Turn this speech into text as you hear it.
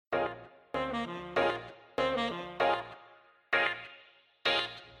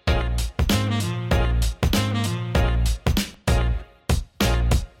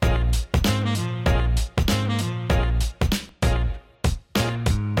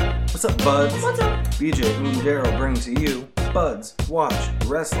What's up, buds? What's up? BJ and Daryl bring to you Buds Watch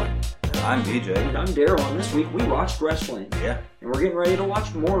Wrestling. And I'm BJ. And I'm Daryl, and this week we watched wrestling. Yeah. And we're getting ready to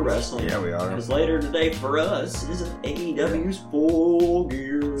watch more wrestling. Yeah, we are. Because later today for us is AEW's Full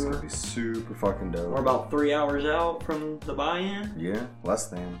Gear. It's gonna be super fucking dope. We're about 3 hours out from the buy-in. Yeah, less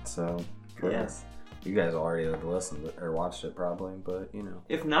than. So, for Yeah. us. You guys already have listened to, or watched it probably, but you know.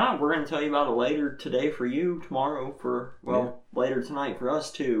 If not, we're going to tell you about it later today for you, tomorrow for, later tonight for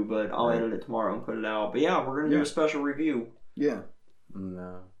us too, but I'll edit it tomorrow and put it out. But yeah, we're going to do a special review. Yeah. And,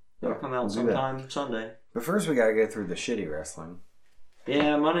 It'll come out sometime Sunday. But first we gotta get through the shitty wrestling.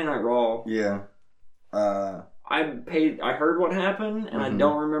 Yeah, Monday Night Raw. Yeah. I heard what happened, and I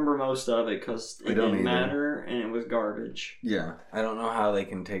don't remember most of it because it didn't matter, and it was garbage. Yeah. I don't know how they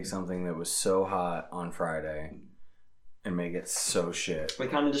can take something that was so hot on Friday and make it so shit. We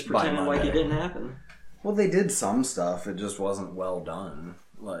kind of just pretended like it didn't happen. Well, they did some stuff. It just wasn't well done.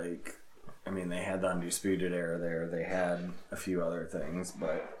 Like, I mean, they had the Undisputed Era there. They had a few other things,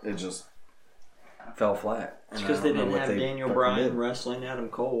 but it just fell flat. It's because they didn't have Daniel Bryan wrestling Adam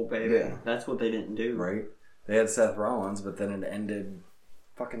Cole, baby. Yeah. That's what they didn't do. Right. They had Seth Rollins, but then it ended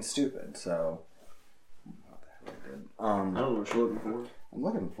fucking stupid, so... What the hell I did? I don't know what you're looking for. I'm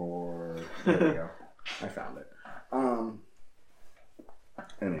looking for... There we go. I found it.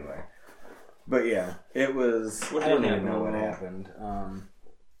 Anyway. But yeah, it was... I don't even know what happened.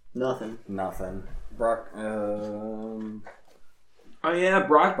 Nothing. Brock... Oh yeah,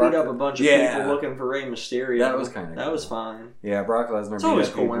 Brock beat up a bunch of people looking for Rey Mysterio. That was kind of That was fine. Yeah, Brock Lesnar beat up people. It's always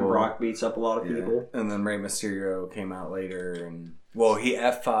cool when Brock beats up a lot of people. And then Rey Mysterio came out later and... Well, he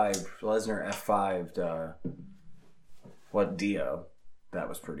F5'd... Lesnar F5'd... Dio. That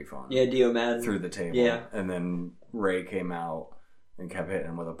was pretty fun. Yeah, Dio Madden. Through the table. Yeah. And then Rey came out and kept hitting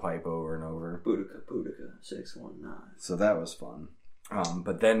him with a pipe over and over. Boudica, 619. So that was fun.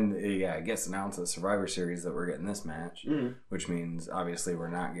 But then, it gets announced at Survivor Series that we're getting this match, which means obviously we're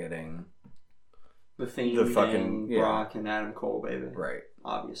not getting the Fiend and Brock and Adam Cole, baby. Right.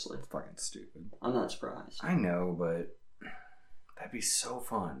 Obviously. It's fucking stupid. I'm not surprised. I know, but that'd be so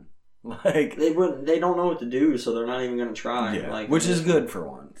fun. Like they don't know what to do, so they're not even going to try. Yeah. Like, which is good for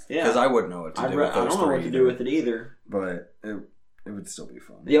once. Yeah. Because I wouldn't know what to do with those I don't know what to do with it either. But it would still be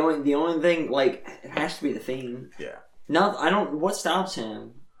fun. The only thing, like, it has to be the Fiend. Yeah. No, I don't. What stops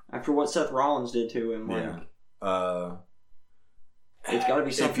him after what Seth Rollins did to him? Like, it's got to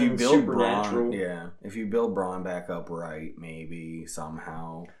be something supernatural. Braun, if you build Braun back up right, maybe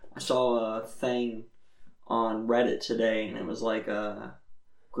somehow. I saw a thing on Reddit today, and it was like a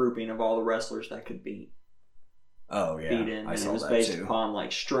grouping of all the wrestlers that could beat. Oh yeah, beat him, and it was based upon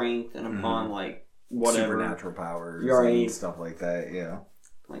like strength and upon like whatever supernatural powers and stuff like that. Yeah.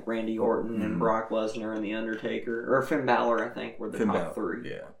 Like Randy Orton and Brock Lesnar and The Undertaker. Or Finn Balor, I think, were the top three.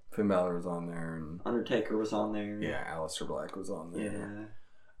 Yeah. Finn Balor was on there. And Undertaker was on there. Yeah, Aleister Black was on there.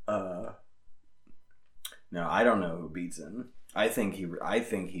 Yeah. No, I don't know who beats him. I think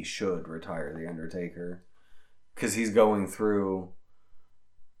he should retire The Undertaker. Because he's going through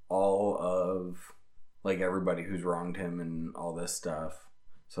all of, like, everybody who's wronged him and all this stuff.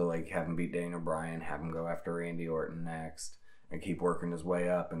 So, like, have him beat Daniel Bryan, have him go after Randy Orton next. And keep working his way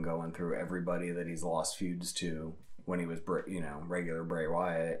up and going through everybody that he's lost feuds to when he was, regular Bray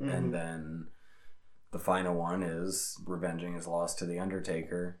Wyatt. Mm-hmm. And then the final one is revenging his loss to The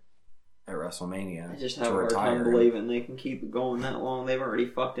Undertaker at WrestleMania. I just have a hard time believing they can keep it going that long. They've already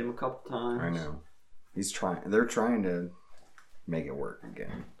fucked him a couple times. I know. They're trying to make it work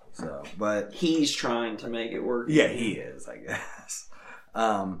again. So, but he's trying to make it work. Yeah, he is, I guess.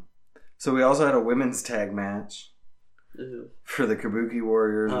 So we also had a women's tag match. For the Kabuki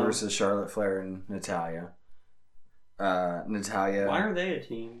Warriors versus Charlotte Flair and Natalya. Natalya. Why are they a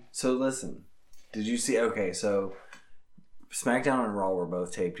team? So listen, did you see? Okay, so SmackDown and Raw were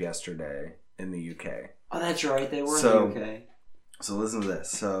both taped yesterday in the UK. Oh, that's right, they were in the UK. So listen to this.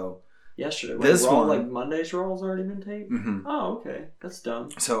 So yesterday, this Raw, like Monday's Raw's already been taped. Mm-hmm. Oh, okay, that's dumb.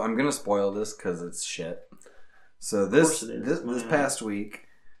 So I'm gonna spoil this because it's shit. So this past week,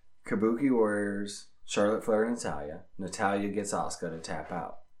 Kabuki Warriors. Charlotte Flair and Natalya. Natalya gets Asuka to tap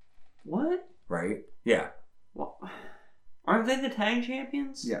out. What? Right? Yeah. Well, aren't they the tag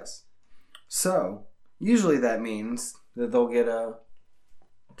champions? Yes. So, usually that means that they'll get a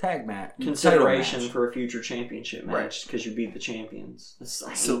tag match. Consideration for a future championship match because you beat the champions.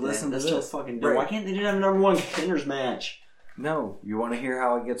 So listen to this. That's so fucking dumb. Right. Why can't they just have a number one contenders match? No. You want to hear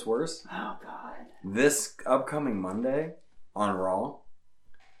how it gets worse? Oh, God. This upcoming Monday on Raw,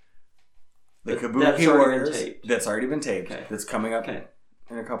 the Kabuki Warriors, that's already been taped. Okay. That's coming up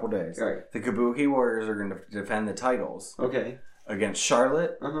in a couple days. Right. The Kabuki Warriors are going to defend the titles. Okay. Against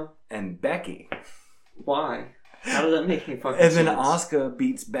Charlotte and Becky. Why? How does that make any fucking sense? And then Asuka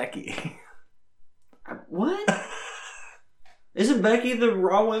beats Becky. What? Isn't Becky the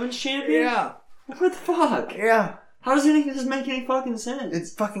Raw Women's Champion? Yeah. What the fuck? Yeah. How does any of this make any fucking sense? It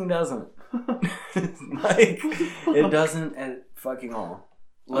fucking doesn't. Like, it doesn't at fucking all.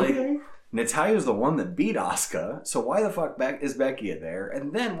 Like, okay. Natalya's the one that beat Asuka, so why the fuck is Becky there?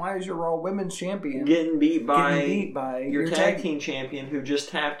 And then why is your Raw Women's Champion getting beat by your tag team champion who just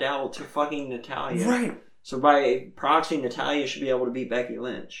tapped out to fucking Natalya? Right. So by proxy, Natalya should be able to beat Becky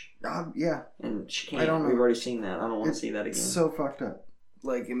Lynch. Yeah. And she can't. I don't know. We've already seen that. I don't want to see that again. It's so fucked up.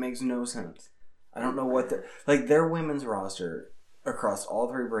 Like, it makes no sense. I don't know what their women's roster across all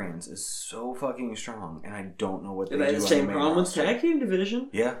three brands is so fucking strong, and I don't know what they do. They have the same on the main problem with roster. tag team division.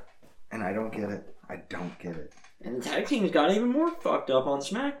 Yeah. And I don't get it. And the tag teams got even more fucked up on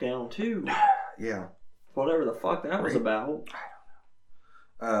SmackDown, too. Yeah. Whatever the fuck that was about.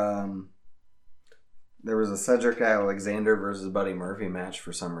 I don't know. There was a Cedric Alexander versus Buddy Murphy match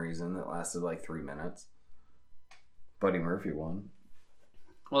for some reason that lasted like 3 minutes. Buddy Murphy won.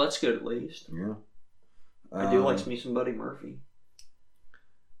 Well, that's good at least. Yeah. I do like me some Buddy Murphy.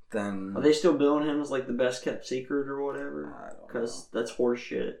 Then are they still billing him as like the best kept secret or whatever? I don't know. Because that's horse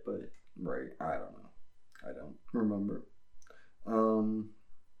shit, but... Right. I don't know. I don't remember.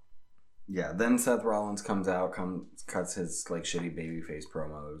 Yeah, then Seth Rollins comes out, cuts his like shitty babyface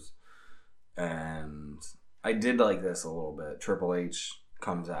promos. And I did like this a little bit. Triple H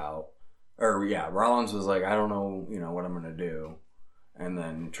comes out. Or yeah, Rollins was like, I don't know, what I'm gonna do. And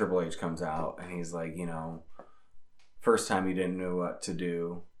then Triple H comes out and he's like, first time you didn't know what to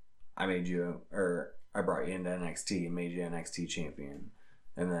do, I brought you into NXT and made you NXT champion.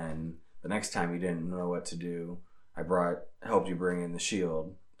 And then the next time you didn't know what to do, I helped you bring in the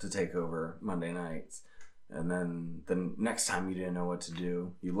Shield to take over Monday nights. And then the next time you didn't know what to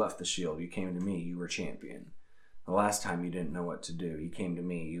do, you left the Shield. You came to me, you were champion. The last time you didn't know what to do, you came to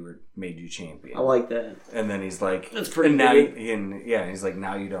me, made you champion. I like that. And then he's like, that's pretty good. He's like,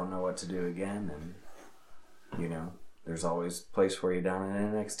 now you don't know what to do again, and there's always a place for you down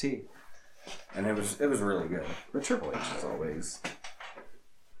in NXT. And it was really good. But Triple H is always...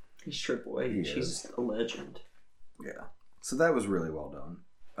 He's Triple H. He's a legend. Yeah. So that was really well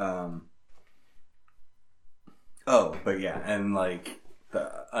done. But yeah, and like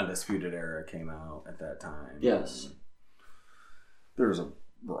the Undisputed Era came out at that time. Yes. There was a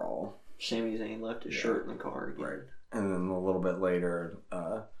brawl. Sami Zayn left his shirt in the car again. Right. And then a little bit later,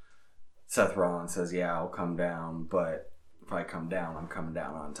 Seth Rollins says, yeah, I'll come down, but if I come down, I'm coming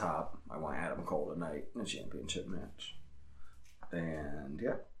down on top. I want Adam Cole tonight in a championship match. And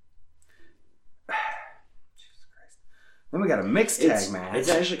yeah. Then we got a mixed tag match. It's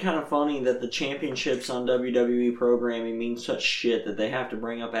actually kind of funny that the championships on WWE programming mean such shit that they have to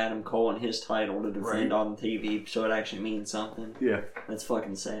bring up Adam Cole and his title to defend on TV, so it actually means something. Yeah. That's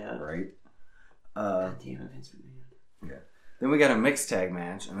fucking sad. Right. God damn it, Vince McMahon. Yeah. Then we got a mixed tag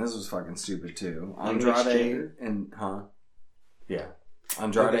match, and this was fucking stupid too. Andrade and... Yeah.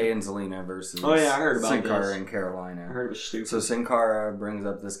 Andrade and Zelina versus I heard about Sin Cara this. and Carolina. I heard it was stupid. So Sin Cara brings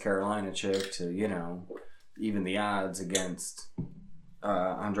up this Carolina chick to, even the odds against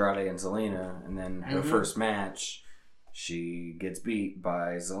Andrade and Zelina, and then her first match, she gets beat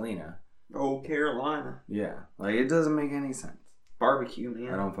by Zelina. Oh, Carolina. Yeah. Like, it doesn't make any sense. Barbecue,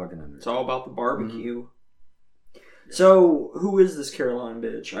 man. I don't fucking understand. It's all about the barbecue. So, who is this Caroline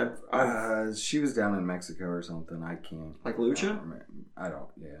bitch? She was down in Mexico or something. I can't. Like Lucha? I don't,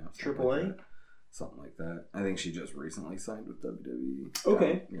 Triple A? Something like that. I think she just recently signed with WWE.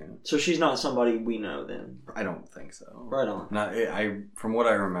 Okay. Yeah. So she's not somebody we know then? I don't think so. Right on. From what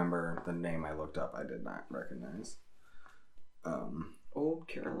I remember, the name I looked up, I did not recognize. Old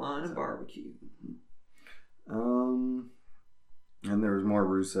Carolina Barbecue. And there was more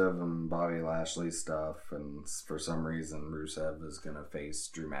Rusev and Bobby Lashley stuff, and for some reason Rusev is going to face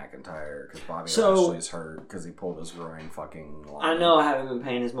Drew McIntyre because Bobby Lashley's hurt because he pulled his groin fucking line. I know I haven't been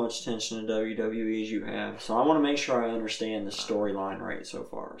paying as much attention to WWE as you have, so I want to make sure I understand the storyline right so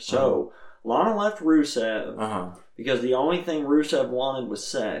far. So, Lana left Rusev because the only thing Rusev wanted was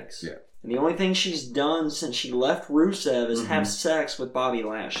sex. Yeah. And the only thing she's done since she left Rusev is have sex with Bobby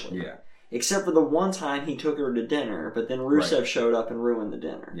Lashley. Yeah. Except for the one time he took her to dinner, but then Rusev showed up and ruined the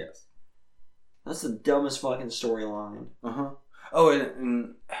dinner. Yes. That's the dumbest fucking storyline. Oh,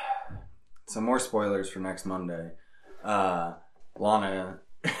 and some more spoilers for next Monday. Lana,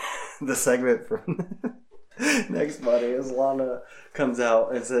 the segment from next Monday is Lana comes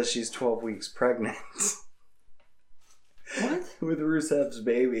out and says she's 12 weeks pregnant. What? With Rusev's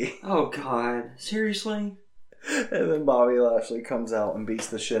baby. Oh, God. Seriously? And then Bobby Lashley comes out and beats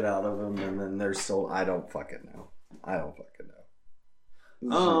the shit out of him, and then they're still. I don't fucking know.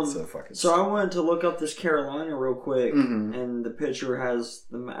 So I wanted to look up this Carolina real quick, Mm-hmm. and the picture has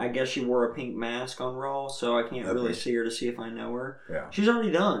I guess she wore a pink mask on Raw, so I can't really see her to see if I know her. Yeah. She's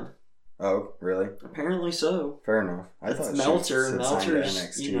already done. Oh, really? Apparently so. Fair enough. I It's thought Meltzer, and Meltzer's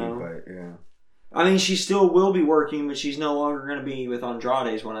Meltzer's, NXT, you know. but yeah. I mean, she still will be working, but she's no longer going to be with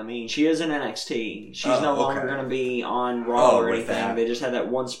Andrade is what I mean. She is in NXT. She's no longer going to be on Raw or anything. That. They just had that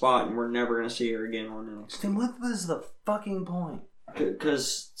one spot, and we're never going to see her again on NXT. Then what was the fucking point?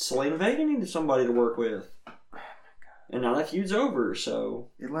 Because Selena Vega needed somebody to work with. And now that feud's over, so...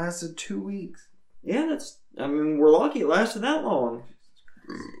 It lasted 2 weeks. Yeah, we're lucky it lasted that long.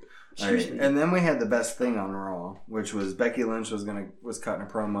 Excuse me. And then we had the best thing on Raw, which was Becky Lynch was cutting a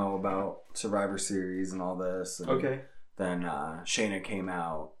promo about Survivor Series and all this. And okay. Then Shayna came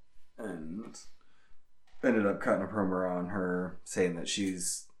out and ended up cutting a promo on her, saying that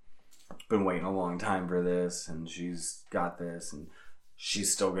she's been waiting a long time for this, and she's got this, and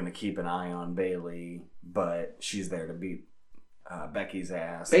she's still going to keep an eye on Bayley, but she's there to beat Becky's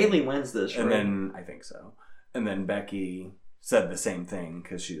ass. Bayley wins this, right? And then, I think so. And then Becky said the same thing,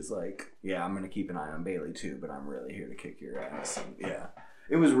 because she was like, yeah, I'm going to keep an eye on Bayley too, but I'm really here to kick your ass. And yeah.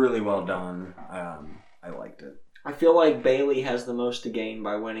 It was really well done. I liked it. I feel like Bayley has the most to gain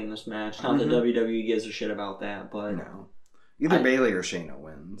by winning this match. Not that WWE gives a shit about that, but... No. Either Bayley or Shayna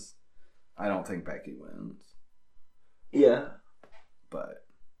wins. I don't think Becky wins. Yeah. But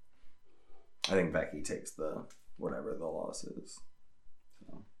I think Becky takes whatever the loss is.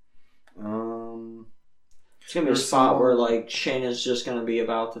 So, it's going to be a spot where, like, Shayna's just going to be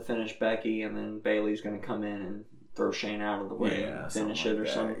about to finish Becky, and then Bayley's going to come in and throw Shayna out of the way and finish it, or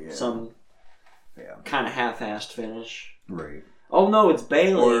some kind of half-assed finish. Right. Oh, no, it's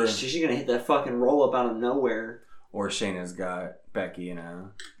Bayley. She's going to hit that fucking roll-up out of nowhere. Or Shayna's got Becky in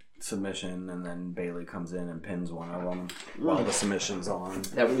a submission, and then Bayley comes in and pins one of them while the submission's on.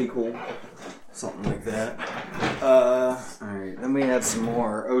 That would be cool. Something like that. Alright, then we had some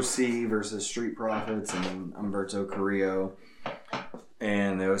more OC versus Street Profits and Humberto Carrillo.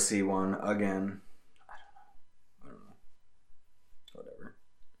 And the OC won again. I don't know. Whatever.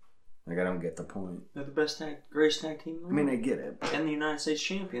 Like, I don't get the point. They're the greatest tag team. I mean, I get it. And the United States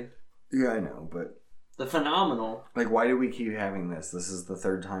champion. Yeah, I know, but... The phenomenal. Like, why do we keep having this? This is the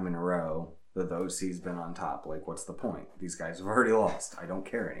third time in a row that the OC's been on top. Like, what's the point? These guys have already lost. I don't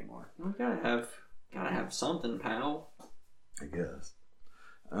care anymore. We gotta have something, pal. I guess.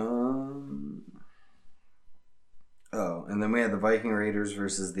 Oh, and then we had the Viking Raiders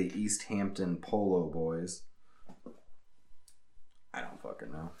versus the East Hampton Polo Boys. I don't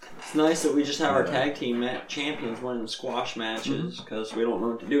fucking know. It's nice that we just have our tag team champions winning squash matches, because we don't know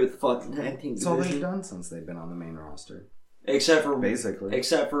what to do with the fucking tag team division. That's all they've done since they've been on the main roster. Except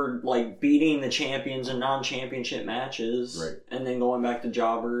for like beating the champions in non-championship matches, right? And then going back to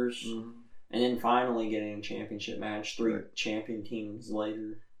jobbers, and then finally getting a championship match 3 champion teams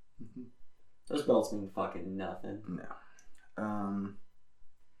later. Mm-hmm. Those belts mean fucking nothing. No.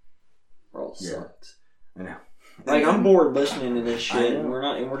 Raw sucked. I know. Like, I'm bored listening to this shit, and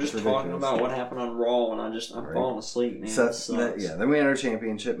we're just talking about what happened on Raw, and I'm falling asleep, man. Then we had our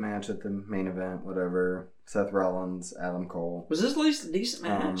championship match at the main event, whatever. Seth Rollins, Adam Cole. Was this at least a decent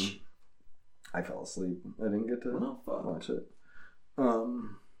match? I fell asleep. I didn't get to watch it.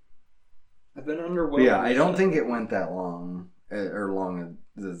 I've been underwhelmed. Yeah, I don't think it went that long, or long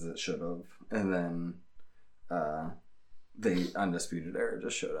as it should have. And then the Undisputed Era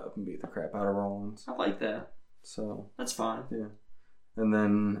just showed up and beat the crap out of Rollins. I like that. So that's fine. Yeah. And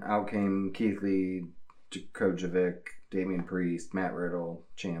then out came Keith Lee, Kojovic, Damian Priest, Matt Riddle,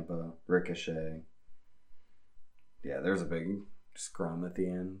 Ciampa, Ricochet. Yeah, there's a big scrum at the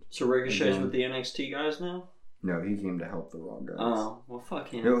end. So Ricochet's with the NXT guys now? No, he came to help the Raw guys. Oh, well, fuck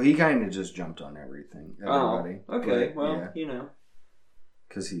him. No, he kind of just jumped on everything. Everybody. Oh, okay. You know.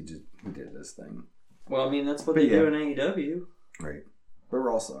 Because he did this thing. Well, I mean, that's what they do in AEW. Right. But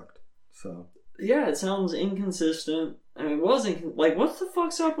Raw sucked. So... Yeah, it sounds inconsistent. I mean, it wasn't like, what the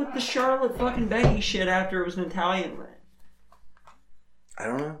fuck's up with the Charlotte fucking Becky shit after it was an Italian win? I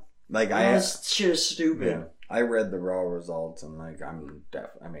don't know. Like, this shit is stupid. Yeah, I read the Raw results and like I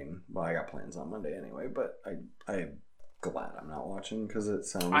got plans on Monday anyway, but I'm glad I'm not watching because it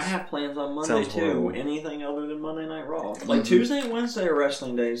sounds. I have plans on Monday too. Horrible. Anything other than Monday Night Raw, like Tuesday and Wednesday are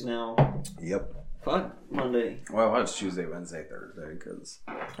wrestling days now. Yep. Fuck Monday. Well, I watch Tuesday, Wednesday, Thursday because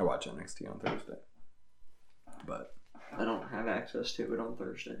I watch NXT on Thursday. But I don't have access to it on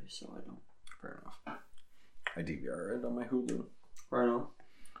Thursday, so I don't. Fair enough. I DVR it on my Hulu. Right on.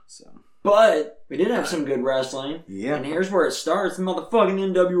 So, but we did have some good wrestling. Yeah. And here's where it starts. The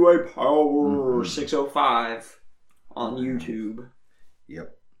motherfucking NWA Power 605 on YouTube.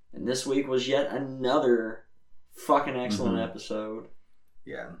 Yep. And this week was yet another fucking excellent episode.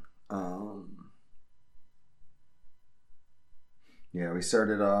 Yeah. Yeah, we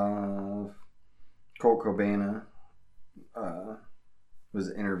started off. Colt Cabana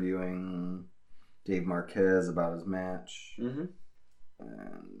was interviewing Dave Marquez about his match. Mm-hmm.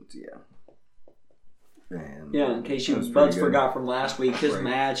 And And yeah, in case you buds forgot from last week, his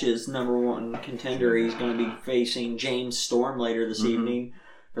match is number one contender. He's going to be facing James Storm later this evening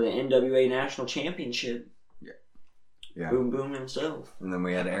for the NWA National Championship. Yeah. Boom Boom himself. And then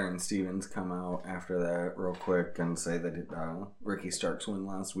we had Aaron Stevens come out after that real quick and say that Ricky Stark's win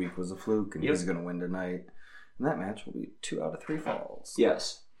last week was a fluke and he's going to win tonight. And that match will be 2 out of 3 falls.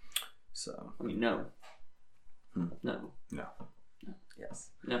 Yes. So. I mean, no. No.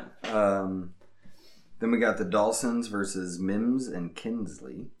 Yes. No. Then we got the Dawsons versus Mims and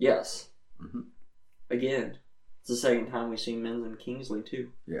Kinsley. Yes. Again, it's the second time we've seen Mims and Kingsley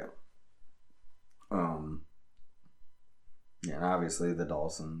too. Yeah. Yeah, and obviously the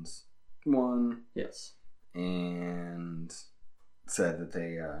Dawsons won. Yes. And said that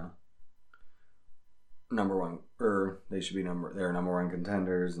they they should be they're number one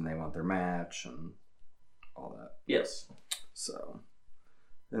contenders and they want their match and all that. Yes. So,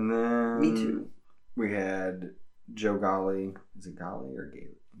 and then me too. We had Joe Golly. Is it Golly or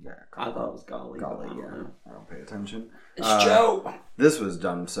Gailey? Yeah, I thought it was Golly. Golly, yeah. I don't pay attention. It's Joe. This was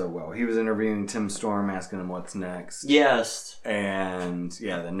done so well. He was interviewing Tim Storm, asking him what's next. Yes. And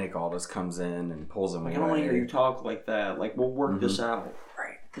yeah, then Nick Aldis comes in and pulls him away. I don't want to hear you talk like that. Like, we'll work this out.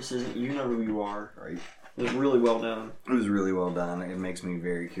 Right. This isn't. You know who you are. Right. It was really well done. It was really well done. It makes me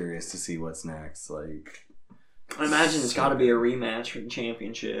very curious to see what's next. Like, I imagine it's got to be a rematch for the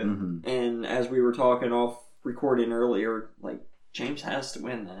championship. And as we were talking off recording earlier, like, James has to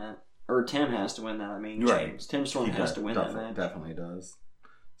win that. Or Tim has to win that, I mean. Right. James. Tim Storm has to win that match. Definitely does.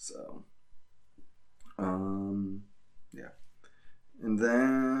 So, yeah. And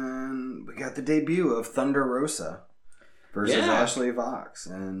then we got the debut of Thunder Rosa versus Ashley Fox.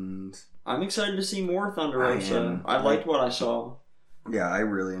 And I'm excited to see more Thunder Rosa. I liked what I saw. Yeah, I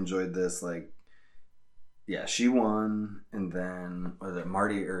really enjoyed this. Like, yeah, she won, and then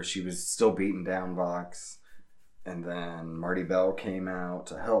she was still beating down Vox. And then Marty Bell came out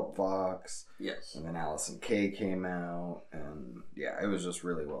to help Vox. Yes. And then Allison Kay came out. And yeah, it was just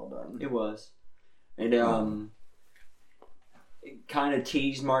really well done. It was. And it kind of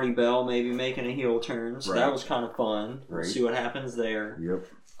teased Marty Bell maybe making a heel turn. So that was kind of fun. We'll see what happens there.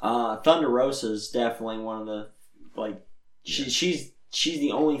 Yep. Thunder Rosa is definitely one of the, like, she's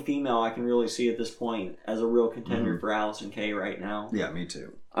the only female I can really see at this point as a real contender for Allison Kay right now. Yeah, me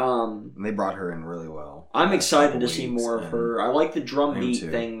too. And they brought her in really well. I'm excited to see more of her. I like the drum beat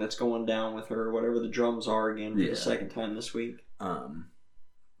thing that's going down with her, whatever the drums are again for the second time this week.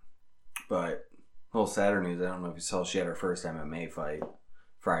 But whole Saturday news, I don't know if you saw, she had her first MMA fight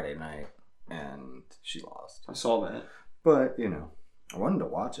Friday night and she lost. I saw that. But, I wanted to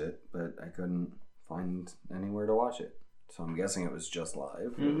watch it, but I couldn't find anywhere to watch it. So I'm guessing it was just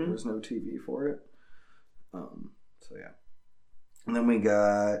live. There was no TV for it. So yeah. And then we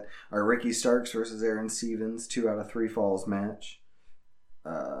got our Ricky Starks versus Aaron Stevens 2 out of 3 falls match.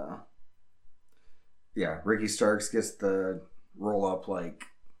 Yeah, Ricky Starks gets the roll up like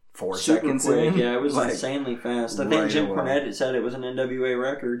 4 seconds quick. in. Yeah, it was insanely fast. I think Jim Cornette said it was an NWA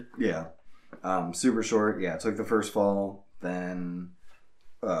record. Yeah. Super short. Yeah, took the first fall. Then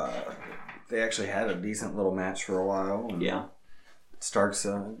they actually had a decent little match for a while. And Starks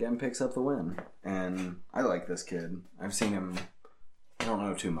again picks up the win. And I like this kid. I've seen him. I don't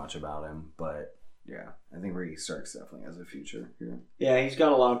know too much about him, but yeah, I think Ricky Starks definitely has a future here. Yeah, he's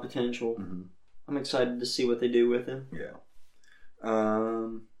got a lot of potential. I'm excited to see what they do with him. Yeah.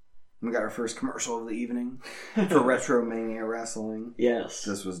 We got our first commercial of the evening for Retromania Wrestling. Yes.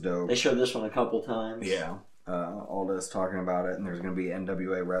 This was dope. They showed this one a couple times. Yeah. Aldous talking about it, and there's going to be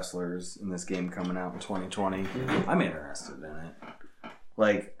NWA wrestlers in this game coming out in 2020. I'm interested in it.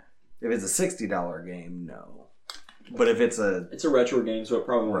 Like, if it's a $60 game, no. But if it's a retro game, so it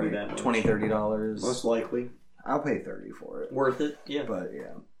probably won't be that much. $20, $30. Most likely. I'll pay $30 for it. Worth it, yeah. But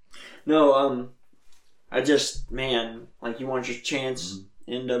yeah. No, I just, man, like, you want your chance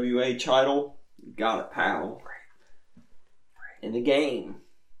NWA title, you got it, pal. In the game.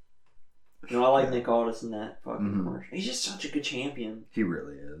 I like Nick Aldis in that fucking commercial. He's just such a good champion. He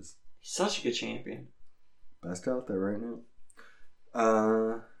really is. He's such a good champion. Best out there right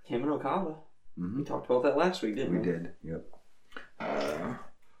now. Him and Okada. We talked about that last week, didn't we? We did, yep.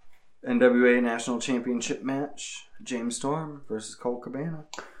 NWA National Championship match. James Storm versus Colt Cabana.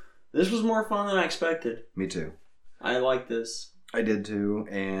 This was more fun than I expected. Me too. I like this. I did too,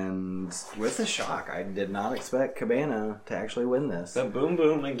 and with a shock, I did not expect Cabana to actually win this. But boom,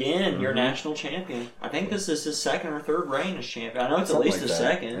 boom, again, your national champion. I think this is his second or third reign as champion. I know it's Something at least his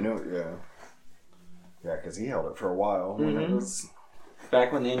second. I know, yeah. Yeah, because he held it for a while. When it was...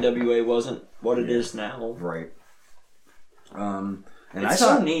 Back when the NWA wasn't what it is now. Right. And it's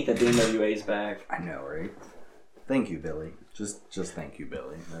so neat that the NWA is back. I know, right? Thank you, Billy. Just thank you,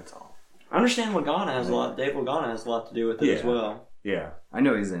 Billy. That's all. I understand Lagana has a lot. Dave Lagana has a lot to do with it as well. Yeah, I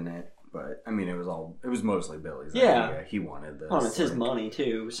know he's in it, but I mean, it was mostly Billy's. Yeah, idea. He wanted this. Well, it's his money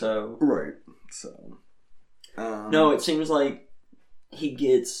too, so right. So, no, it seems like he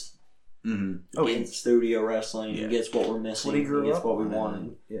gets gets studio wrestling. He gets what we're missing. He gets what we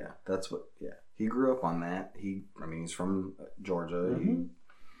wanted. Yeah, that's what. Yeah, he grew up on that. He's from Georgia. He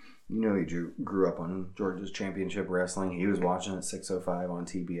grew up on Georgia's championship wrestling. He was watching at 6:05 on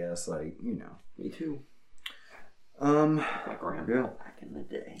TBS. Me too. My grandpa back in the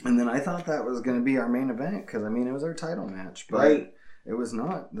day. And then I thought that was going to be our main event because it was our title match, but it was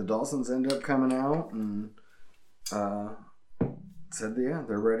not. The Dawsons ended up coming out and said, they're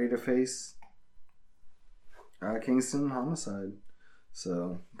ready to face Kingston Homicide.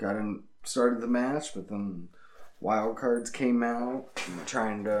 So started the match, but then Wild Cards came out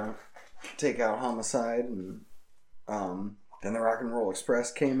trying to take out Homicide, and then the Rock and Roll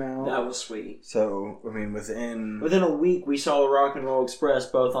Express came out. That was sweet. So, within a week, we saw the Rock and Roll Express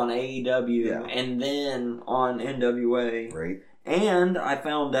both on AEW and then on NWA. Right. And I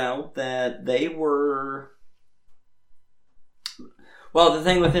found out that they were... Well, the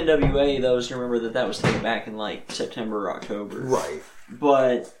thing with NWA, though, is to remember that was taken back in, September or October. Right.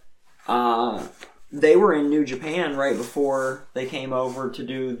 But, they were in New Japan right before they came over to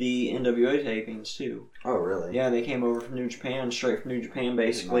do the NWA tapings, too. Oh, really? Yeah, they came over from New Japan, straight from New Japan,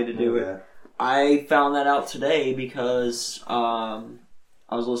 basically, to do it. I found that out today because I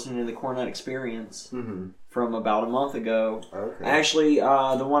was listening to the Cornette Experience from about a month ago. Okay. Actually,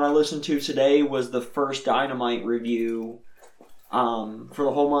 the one I listened to today was the first Dynamite review. For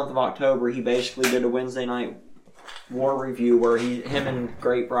the whole month of October, he basically did a Wednesday night War review where him and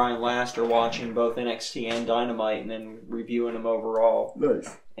Great Brian Last are watching both NXT and Dynamite and then reviewing them overall.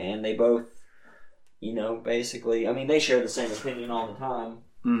 Nice. And they both, basically, they share the same opinion all the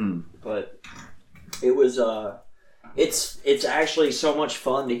time. But it was, it's actually so much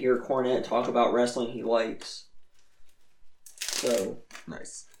fun to hear Cornette talk about wrestling he likes. So.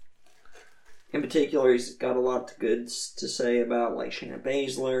 Nice. In particular, he's got a lot of good to say about, Shayna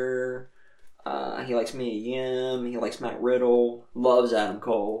Baszler. He likes Mia Yim. He likes Matt Riddle. Loves Adam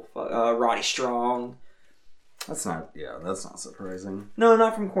Cole. Roddy Strong. That's not surprising. No,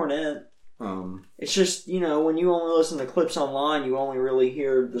 not from Cornette. It's just, when you only listen to clips online, you only really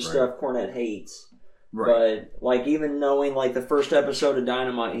hear the stuff Cornette hates. Right. But, even knowing, the first episode of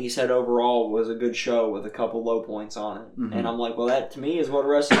Dynamite, he said overall was a good show with a couple low points on it. And I'm like, well, that, to me, is what a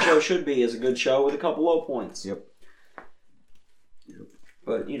wrestling show should be, is a good show with a couple low points. Yep.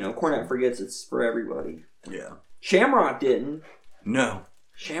 But, Cornette forgets it's for everybody. Yeah. Shamrock didn't. No.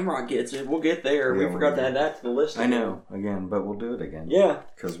 Shamrock gets it. We'll get there. We forgot to add that to the list again. I know. Again, but we'll do it again. Yeah.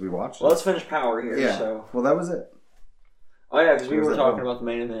 Because we watched it. Well, let's finish Power here. Yeah. So. Well, that was it. Oh, yeah, because we were talking about the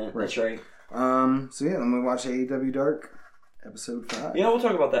main event. Right. That's right. So, then we watched AEW Dark, episode 5. Yeah, we'll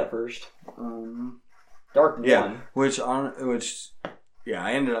talk about that first. Dark 1. Yeah.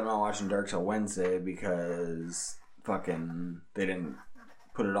 I ended up not watching Dark till Wednesday because they didn't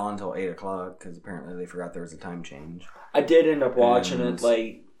put it on until 8 o'clock because apparently they forgot there was a time change. I did end up watching it.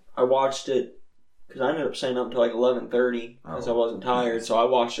 I watched it because I ended up staying up until 11:30 because I wasn't tired. So I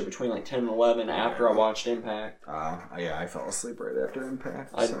watched it between 10 and 11 after I watched Impact. I fell asleep right after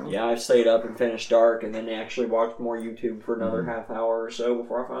Impact. I stayed up and finished Dark and then actually watched more YouTube for another half hour or so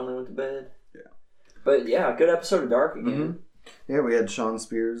before I finally went to bed. Yeah. But yeah, good episode of Dark again. Yeah, we had Shawn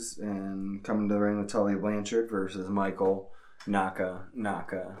Spears and coming to the ring with Tully Blanchard versus Michael Nakazawa.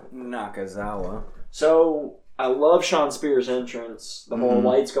 So I love Shawn Spears' entrance. The whole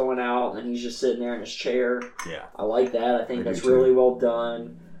lights going out and he's just sitting there in his chair. Yeah. I like that. I think that's really well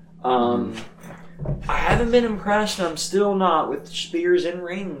done. I haven't been impressed, and I'm still not, with Spears in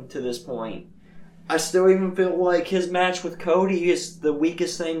ring to this point. I still even feel like his match with Cody is the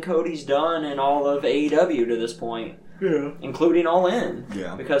weakest thing Cody's done in all of AEW to this point. Yeah. Including All In.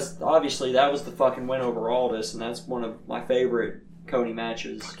 Yeah. Because obviously that was the fucking win over Aldis, and that's one of my favorite Cody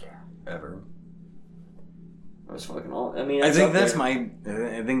matches. Ever. That was fucking all. I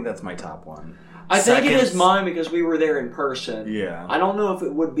think that's my top one. I think it is mine because we were there in person. Yeah. I don't know if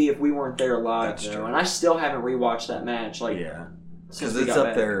it would be if we weren't there live, That's though. true. And I still haven't rewatched that match. Yeah. Because it's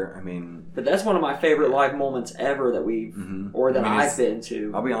up there, I mean... But that's one of my favorite live moments ever that we've... Or that I've been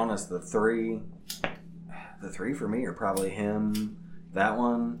to. I'll be honest, the three for me are probably him, that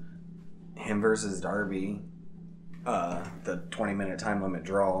one, him versus Darby, the 20-minute time limit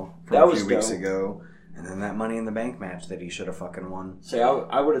draw from a few weeks ago, and then that Money in the Bank match that he should have fucking won. So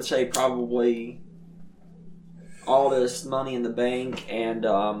I would say probably all this Money in the Bank and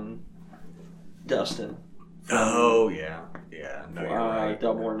Dustin. Oh, yeah. Yeah, no, you're right.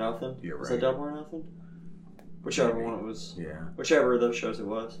 Double or Nothing. You're right. Was that Double or Nothing? Whichever one it was. Yeah. Whichever of those shows it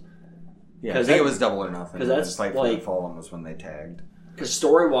was. Yeah, I think it was Double or Nothing. Because that's Fight for the Fallen was when they tagged. Because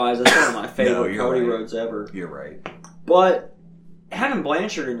story-wise, that's one of my favorite Cody Rhodes ever. You're right. But having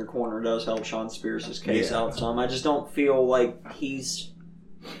Blanchard in your corner does help Shawn Spears' case out some. I just don't feel like he's...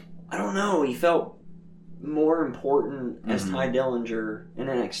 I don't know. He felt more important as Ty Dillinger in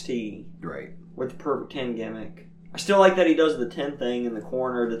NXT. Right. With the Perfect 10 gimmick. I still like that he does the 10 thing in the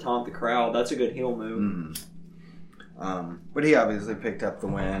corner to taunt the crowd. That's a good heel move. But he obviously picked up the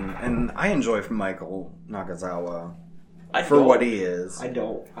win. And I enjoy Michael Nakazawa what he is. I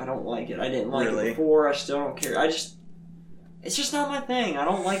don't like it. I didn't like it before. I still don't care. It's just not my thing. I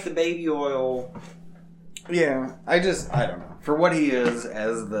don't like the baby oil. Yeah, I don't know. For what he is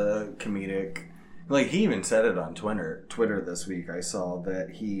as the comedic... Like, he even said it on Twitter this week. I saw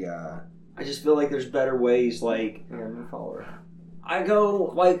that he... I just feel like there's better ways, like... Here, I'm gonna follow her. I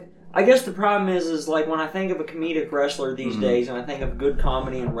go, like... I guess the problem is like, when I think of a comedic wrestler these days, and I think of good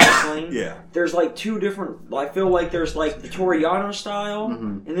comedy and wrestling, there's like two different... I feel like there's like the Toriano style,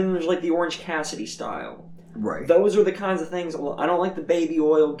 and then there's like the Orange Cassidy style. Right. Those are the kinds of things... I don't like the baby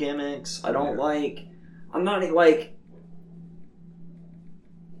oil gimmicks. I don't like... I'm not even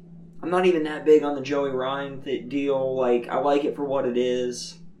that big on the Joey Ryan deal. Like, I like it for what it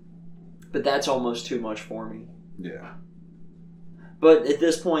is. But that's almost too much for me. Yeah. But at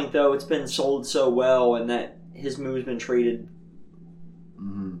this point, though, it's been sold so well, and that his move's been treated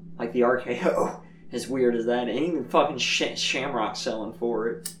like the RKO. As weird as that. And even fucking Shamrock's selling for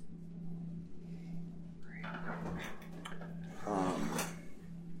it.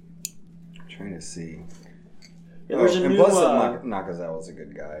 Trying to see. Yeah, there's a new, plus Nakazawa's a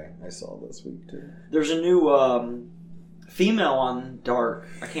good guy. I saw this week, too. There's a new female on Dark.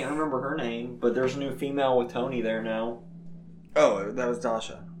 I can't remember her name, but there's a new female with Tony there now. Oh, that was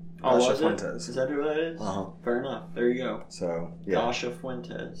Dasha. Oh, Dasha was Fuentes. Is that who that is? Uh-huh. Fair enough. There you go. So, yeah. Dasha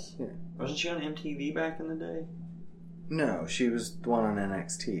Fuentes. Yeah. Wasn't she on MTV back in the day? No, she was the one on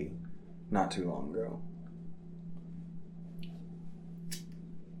NXT not too long ago.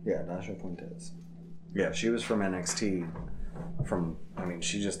 Yeah, Dasha Fuentes. Yeah, she was from NXT.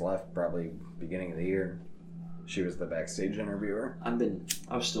 She just left probably beginning of the year. She was the backstage interviewer. I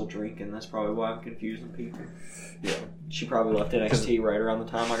was still drinking. That's probably why I'm confusing people. Yeah. She probably left NXT right around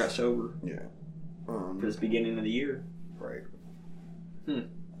the time I got sober. Yeah. Because beginning of the year. Right. I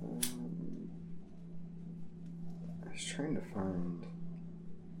was trying to find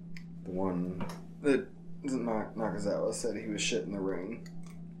the one that Nakazawa said he was shit in the ring.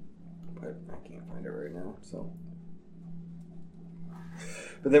 But I can't find it right now, so.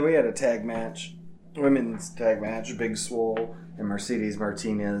 But then we had a women's tag match, Big Swole and Mercedes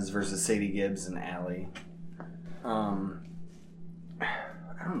Martinez versus Sadie Gibbs and Allie. I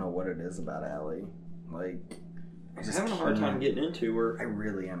don't know what it is about Allie. Like, I'm having a hard time getting into her. I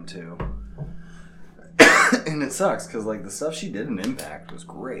really am too. And it sucks because like the stuff she did in Impact was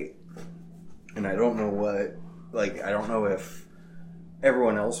great, and I don't know if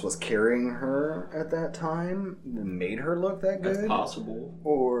everyone else was carrying her at that time and made her look that good. That's possible.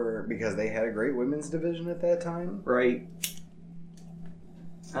 Or because they had a great women's division at that time. Right.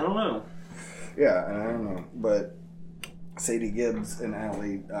 I don't know. Yeah, and I don't know. But Sadie Gibbs and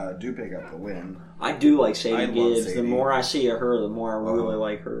Allie do pick up the win. I do like Sadie Gibbs. Sadie. The more I see of her, the more I really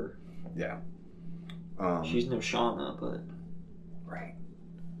like her. Yeah. She's no Shauna, but... Right.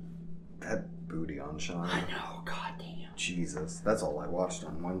 That booty on Shauna. I know, goddamn. Jesus, that's all I watched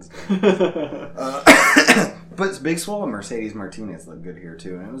on Wednesday. But Big Swole and Mercedes Martinez look good here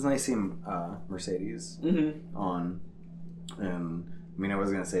too, and it was nice seeing Mercedes on. And I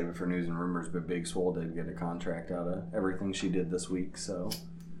was gonna save it for news and rumors, but Big Swole did get a contract out of everything she did this week, or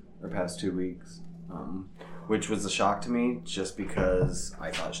past 2 weeks, which was a shock to me, just because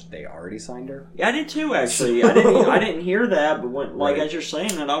I thought they already signed her. Yeah, I did too. Actually, I didn't hear that, but when as you're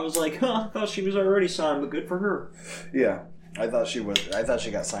saying that, I was like, I thought she was already signed, but good for her. Yeah, I thought she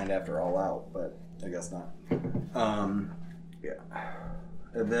got signed after All Out, but I guess not. Yeah,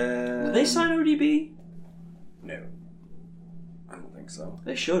 And then... Did they sign ODB? No. I don't think so.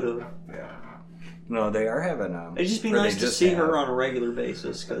 They should have. Yeah. No, they are having... It'd just be nice to see her on a regular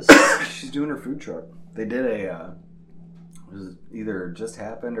basis, because... She's doing her food truck. They did a... it was either just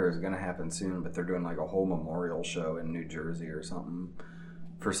happened or is going to happen soon, but they're doing like a whole memorial show in New Jersey or something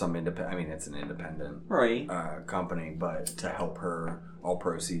for some independent... I mean, it's an independent company, but to help her, all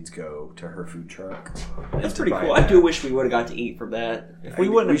proceeds go to her food truck. That's pretty cool. I do wish we would have got to eat from that. If we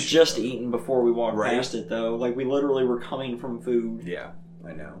wouldn't have just eaten before we walked past it, though. Like, we literally were coming from food. Yeah,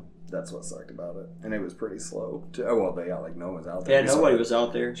 I know. That's what sucked about it. And it was pretty slow. Like no one was out there. Yeah, nobody was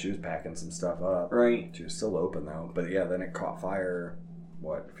out there. She was packing some stuff up. Right. She was still open, though. But yeah, then it caught fire,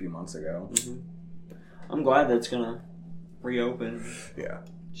 a few months ago. Mm-hmm. I'm glad that it's going to reopen. Yeah.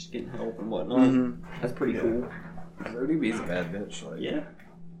 Just getting help and whatnot. Mm-hmm. That's pretty cool. ODB's a bad bitch. Like. Yeah.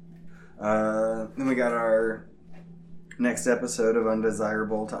 Then we got our next episode of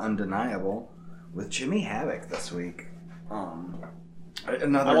Undesirable to Undeniable with Jimmy Havoc this week.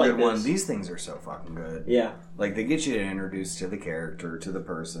 Another good one. These things are so fucking good. Yeah. Like, they get you introduced to the character, to the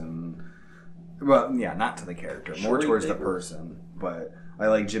person. Well, yeah, not to the character. More towards the person. But I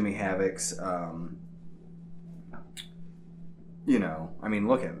like Jimmy Havoc's, I mean,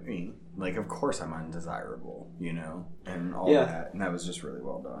 look at me. Like, of course I'm undesirable, and all that. And that was just really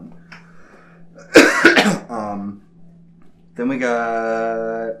well done. Then we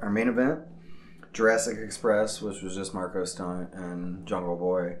got our main event. Jurassic Express, which was just Marco Stunt and Jungle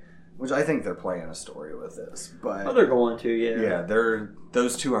Boy, which I think they're playing a story with this. But they're going to, yeah. Yeah,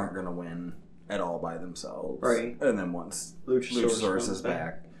 those two aren't going to win at all by themselves. Right. And then once Luchasaurus is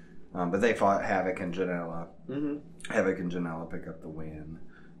back. But they fought Havoc and Janela. Mm-hmm. Havoc and Janela pick up the win.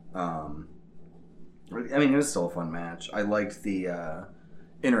 I mean, it was still a fun match. I liked the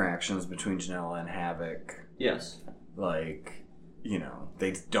interactions between Janela and Havoc. Yes. Like...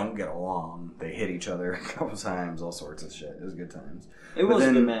 they don't get along. They hit each other a couple times, all sorts of shit. It was good times. It was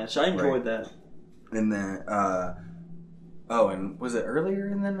a good match. I enjoyed that. And then, and was it earlier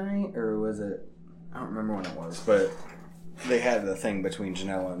in the night, or was it, I don't remember when it was, but they had the thing between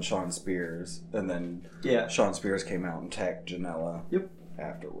Janela and Shawn Spears, and then Shawn Spears came out and attacked Janela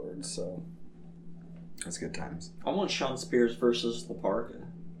afterwards, so that's good times. I want Shawn Spears versus La Parka.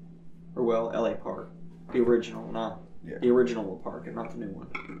 Or, LA Park. The original, not... Yeah. The original La Parka, not the new one.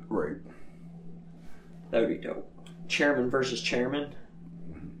 Right. That would be dope. Chairman versus chairman.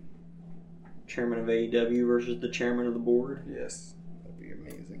 Mm-hmm. Chairman of AEW versus the chairman of the board. Yes. That'd be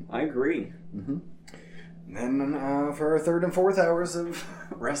amazing. I agree. Mm-hmm. And then for our third and fourth hours of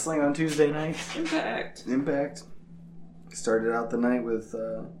wrestling on Tuesday night. Impact. Started out the night with...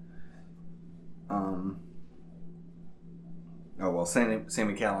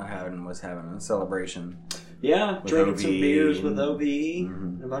 Sami Callihan was having a celebration. Yeah, drinking some beers with OVE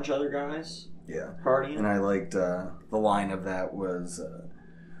and a bunch of other guys. Yeah. Partying. And I liked the line of that was,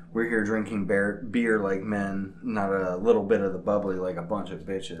 we're here drinking beer like men, not a little bit of the bubbly like a bunch of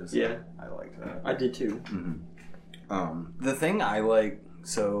bitches. Yeah. I liked that. I did too. Mm-hmm. The thing I like,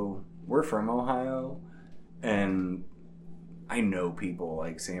 so we're from Ohio, and I know people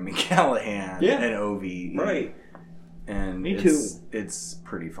like Sami Callihan and OVE. Right. And me too. It's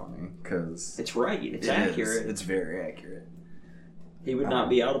pretty funny because it's right. It's accurate. It's very accurate. He would not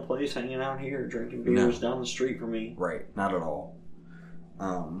be out of place hanging out here drinking beers down the street from me. Right. Not at all.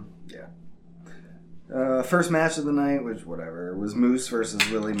 First match of the night, which was Moose versus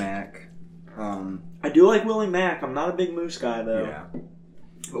Willie Mack. I do like Willie Mack. I'm not a big Moose guy though. Yeah.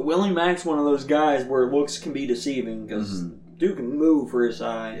 But Willie Mack's one of those guys where looks can be deceiving because dude can move for his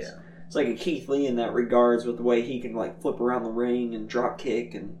size. Yeah. It's like a Keith Lee in that regards with the way he can like flip around the ring and drop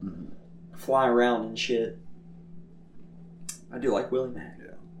kick and fly around and shit. I do like Willie Mack.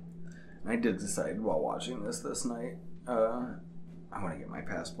 Yeah. I did decide while watching this night, I want to get my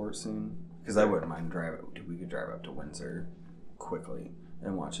passport soon because I wouldn't mind driving. We could drive up to Windsor quickly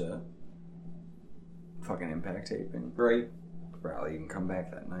and watch a fucking Impact taping. Right. Probably even come back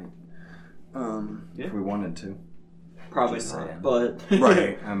that night. If we wanted to. Probably just not, saying. But...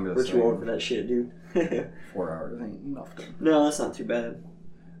 Right, I'm just we're too old for that shit, dude. 4 hours ain't nothing. No, that's not too bad.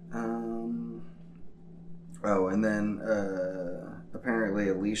 And then apparently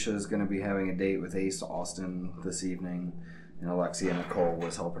Alicia's going to be having a date with Ace Austin this evening, and Alexia Nicole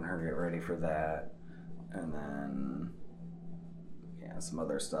was helping her get ready for that. And then, some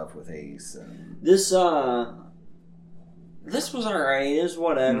other stuff with Ace. And This was alright, it was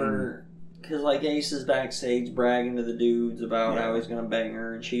whatever. Because, Ace is backstage bragging to the dudes about how he's going to bang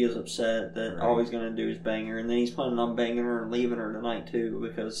her, and she is upset that all he's going to do is bang her. And then he's planning on banging her and leaving her tonight, too,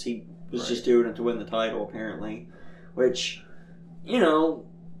 because he was just doing it to win the title, apparently. Which,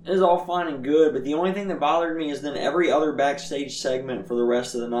 It was all fine and good, but the only thing that bothered me is then every other backstage segment for the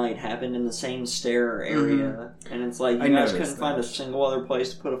rest of the night happened in the same stair area, and it's like you guys couldn't find a single other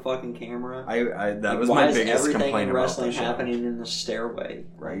place to put a fucking camera. That was my biggest complaint about the show. Why is everything in wrestling happening in the stairway?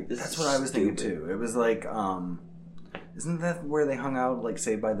 Right, that's what I was thinking too. It was like, isn't that where they hung out, like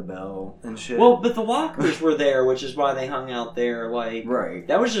Saved by the Bell and shit? Well, but the lockers were there, which is why they hung out there. Like, right,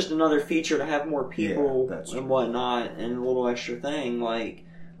 that was just another feature to have more people and whatnot, and a little extra thing, like.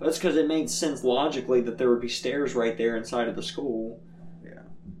 That's because it made sense logically that there would be stairs right there inside of the school. Yeah.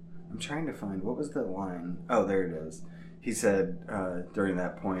 I'm trying to find... What was the line? Oh, there it is. He said, during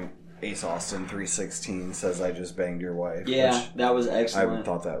that point, Ace Austin 316 says, "I just banged your wife." Yeah, that was excellent. I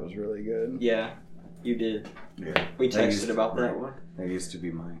thought that was really good. Yeah, you did. Yeah. We texted about that one. That used to be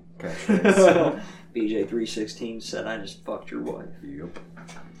my catchphrase. BJ 316 said, "I just fucked your wife." Yep.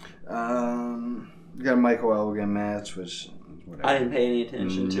 We got a Michael Elgin match, which... Whatever. I didn't pay any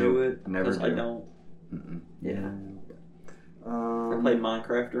attention to it. Never do. I don't. Yeah. I played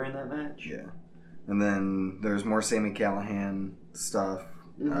Minecraft during that match. Yeah. And then there's more Sami Callihan stuff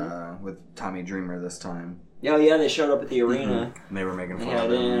with Tommy Dreamer this time. Oh, yeah, they showed up at the arena. And they were making fun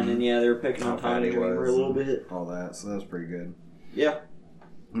of him. And they were picking on Tommy Dreamer a little bit. All that, so that was pretty good. Yeah.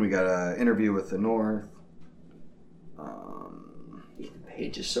 And we got an interview with the North. Ethan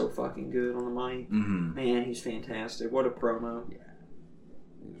Page is so fucking good on the mic. Mm-hmm. Man, he's fantastic. What a promo. Yeah.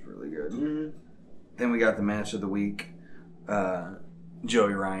 He was really good. Mm-hmm. Then we got the match of the week.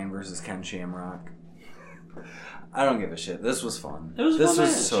 Joey Ryan versus Ken Shamrock. I don't give a shit. This was fun. It was This fun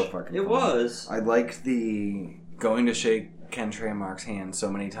was match. so fucking fun. It was. I liked the going to shake Ken Shamrock's hand so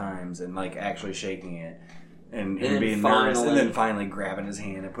many times and like actually shaking it. And being nervous, and then finally grabbing his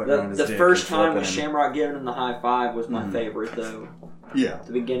hand and putting it on his dick. The first time with Shamrock giving him the high five was my favorite, though. Yeah. At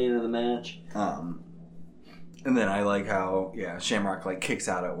the beginning of the match. And then I like how, Shamrock like kicks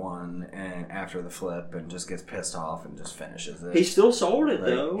out at one and after the flip and just gets pissed off and just finishes it. He still sold it,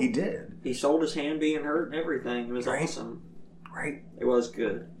 though. He did. He sold his hand being hurt and everything. It was awesome. Right. It was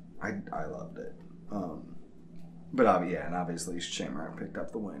good. I loved it. But obviously Shamrock picked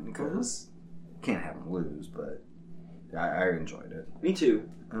up the win because can't have him lose, but I enjoyed it. Me too.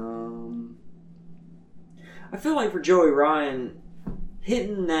 I feel like for Joey Ryan,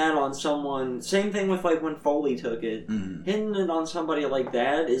 hitting that on someone, same thing with like when Foley took it, hitting it on somebody like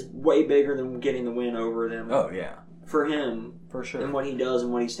that is way bigger than getting the win over them. Oh, yeah. For him. For sure. And what he does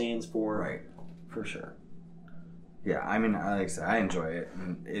and what he stands for. Right. For sure. Yeah, I mean, like I said, I enjoy it.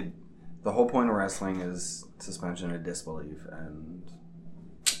 And the whole point of wrestling is suspension of disbelief, and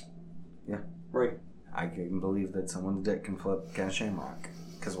right. I can believe that someone's dick can flip Ken Shamrock,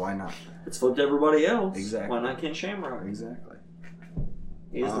 because why not? It's flipped everybody else. Exactly. Why not Ken Shamrock? Exactly.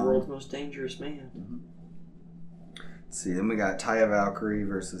 He is the world's most dangerous man. Mm-hmm. Let's see, then we got Taya Valkyrie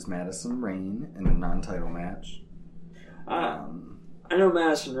versus Madison Rayne in a non-title match. I know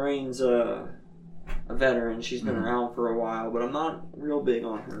Madison Rayne's a veteran. She's been around for a while, but I'm not real big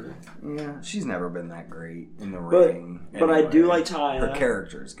on her. Yeah, she's never been that great in the ring. But anyway, I do like Taya. Her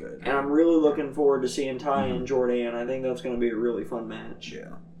character's good. And I'm really looking forward to seeing Taya and Jordan. I think that's going to be a really fun match.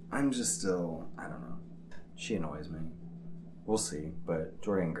 Yeah. I'm just still, I don't know. She annoys me. We'll see, but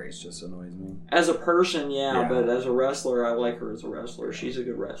Jordan Grace just annoys me. As a person, yeah, but as a wrestler, I like her as a wrestler. She's a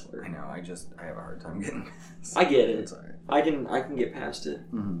good wrestler. I know, I have a hard time getting past. I get it. It's all right. I can get past it.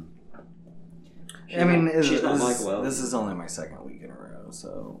 Mm-hmm. She's not Michael Elgin. This is only my second week in a row,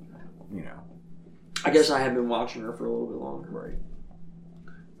 so, I guess I have been watching her for a little bit longer.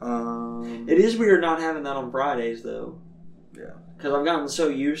 Right. It is weird not having that on Fridays, though. Yeah. Because I've gotten so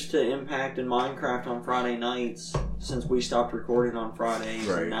used to Impact and Minecraft on Friday nights since we stopped recording on Fridays.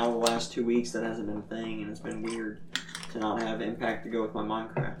 Right. And now the last 2 weeks that hasn't been a thing, and it's been weird to not have Impact to go with my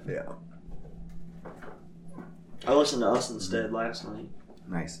Minecraft. Yeah. I listened to us instead last night.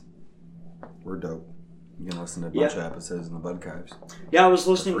 Nice. We're dope. You can listen to a bunch of episodes in the Budkives. Yeah, I was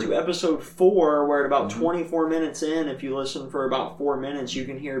listening to episode 4, where at about 24 minutes in, if you listen for about 4 minutes, you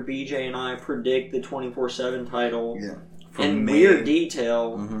can hear BJ and I predict the 24/7 title in weird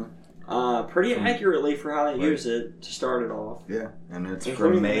detail, pretty accurately for how they use it to start it off. Yeah, and it's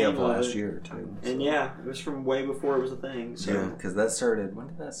from May of last year, too. So. And it was from way before it was a thing. So. Yeah, because that started, when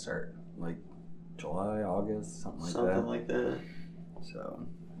did that start? Like July, August, something like that? Something like that. So,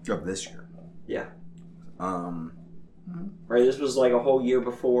 of this year. Yeah. Right, this was like a whole year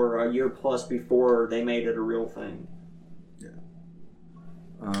before, a year plus before they made it a real thing. Yeah.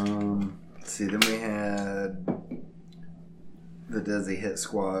 Let's see, then we had the Desi Hit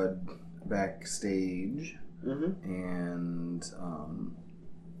Squad backstage. And,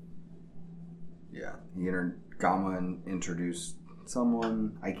 Gama introduced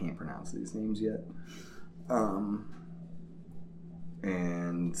someone. I can't pronounce these names yet.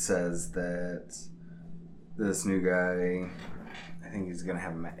 And says that this new guy, I think he's gonna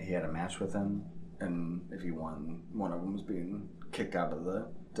have he had a match with him, and if he won, one of them was being kicked out of the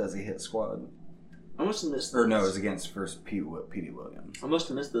Desi Hit Squad. I must have missed. Or no, it was against first Petey Williams. I must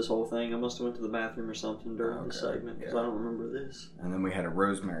have missed this whole thing. I must have went to the bathroom or something during the segment because I don't remember this. And then we had a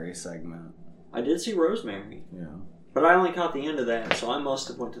Rosemary segment. I did see Rosemary. Yeah. But I only caught the end of that, so I must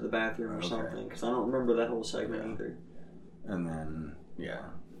have went to the bathroom or something because I don't remember that whole segment either. And then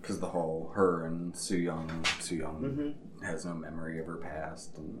because the whole her and Su Yung has no memory of her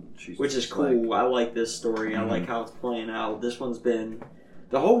past, and which is cool. I like this story. I like how it's playing out. This one's been.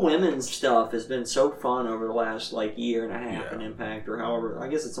 The whole women's stuff has been so fun over the last year and a half in Impact, or however. I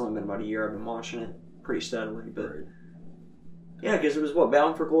guess it's only been about a year. I've been watching it pretty steadily, but yeah, because it was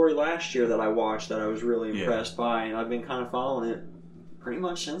Bound for Glory last year that I watched that I was really impressed by, and I've been kind of following it pretty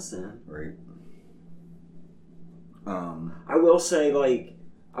much since then. Right. I will say,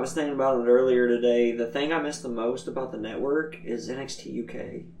 I was thinking about it earlier today. The thing I miss the most about the network is NXT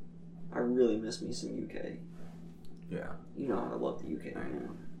UK. I really miss me some UK. Yeah. You know I love the UK.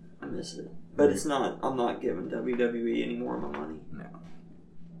 I miss it. But it's not, I'm not giving WWE any more of my money.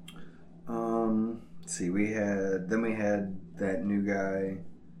 No. Let's see, we had that new guy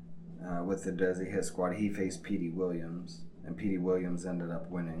with the Desi Hit Squad. He faced Petey Williams, and Petey Williams ended up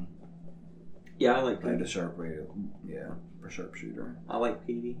winning. Yeah, I like Petey. The for sharpshooter. I like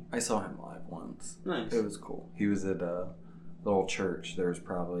Petey. I saw him live once. Nice. It was cool. He was at a little church. There was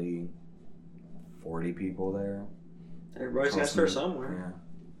probably 40 people there. Everybody's got to start somewhere. Yeah.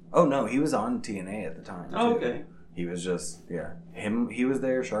 Oh no, he was on TNA at the time. Oh, okay. He was just he was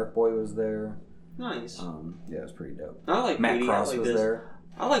there. Shark Boy was there. Nice. Yeah, it was pretty dope. I like Matt Petey. Cross was there.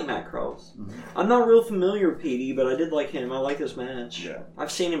 I like Matt Cross. Mm-hmm. I'm not real familiar with Petey, but I did like him. I like this match. Yeah. I've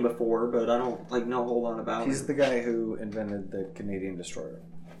seen him before, but I don't know a whole lot about him. He's the guy who invented the Canadian Destroyer.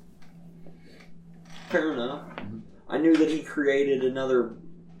 Fair enough. Mm-hmm. I knew that he created another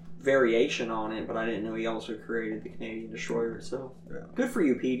variation on it, but I didn't know he also created the Canadian Destroyer itself. Yeah. Good for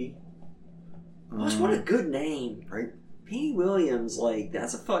you, Petey. What a good name. Right? Petey Williams,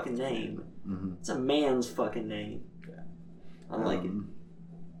 that's a fucking name. Mm-hmm. It's a man's fucking name. Yeah. I like it.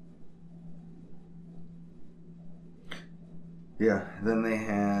 Yeah, then they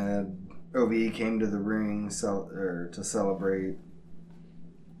had OVE came to the ring to celebrate,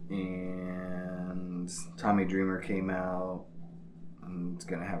 and Tommy Dreamer came out and it's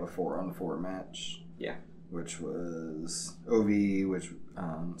going to have a 4-on-4 match. Yeah. Which was OVE,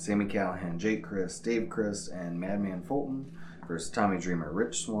 Sami Callihan, Jake Crist, Dave Crist, and Madman Fulton versus Tommy Dreamer,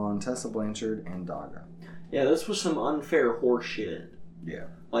 Rich Swann, Tessa Blanchard, and Daga. Yeah, this was some unfair horse shit. Yeah.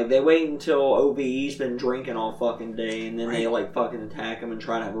 They wait until OVE's been drinking all fucking day, and then they fucking attack him and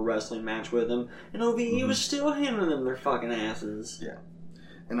try to have a wrestling match with him, and OVE was still handing them their fucking asses. Yeah.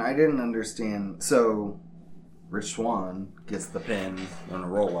 And I didn't understand. So, Rich Swann gets the pin on a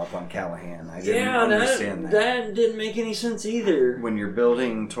roll-up on Callihan. I didn't understand that. That didn't make any sense either. When you're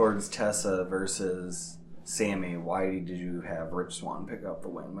building towards Tessa versus Sammy, why did you have Rich Swann pick up the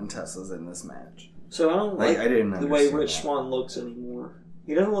win when Tessa's in this match? So I don't like I didn't the way Rich Swann looks anymore.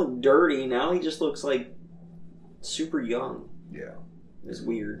 He doesn't look dirty. Now he just looks super young. Yeah. It's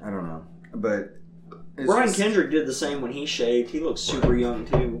weird. I don't know. But Brian Kendrick did the same when he shaved. He looks super young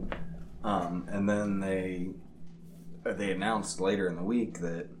too. And then they announced later in the week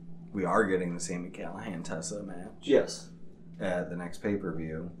that we are getting the Sami Callihan Tessa match. Yes. At the next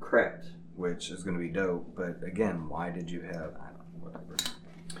pay-per-view. Correct. Which is going to be dope. But again, why did you have... I don't know, whatever.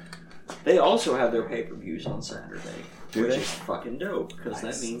 They also have their pay-per-views on Saturday. Which is fucking dope. Because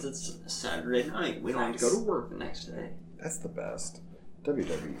that means it's Saturday night. We don't have to go to work the next day. That's the best.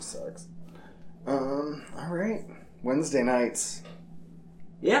 WWE sucks. Alright. Wednesday nights.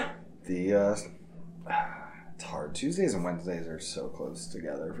 Yeah. It's hard. Tuesdays and Wednesdays are so close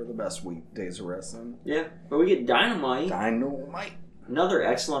together for the best weekdays of wrestling. Yeah, but we get Dynamite. Dynamite. Another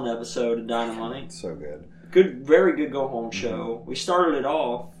excellent episode of Dynamite. So good. Good, very good go-home show. We started it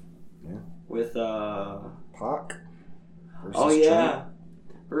off with Pac versus Trent.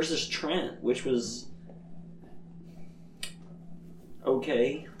 Versus Trent, which was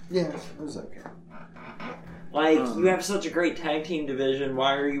okay. Yeah, it was okay. You have such a great tag team division.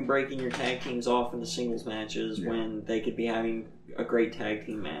 Why are you breaking your tag teams off into singles matches when they could be having a great tag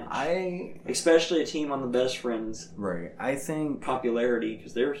team match? Especially a team on the Best Friends. Right. I think... popularity,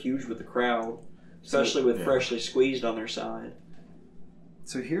 because they're huge with the crowd. Especially with Freshly Squeezed on their side.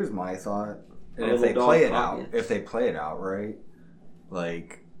 So here's my thought. And if they play it out right,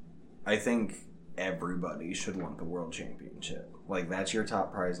 I think everybody should want the world championship. Like, that's your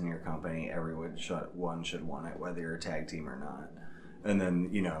top prize in your company. Everyone should want it, whether you're a tag team or not. And then,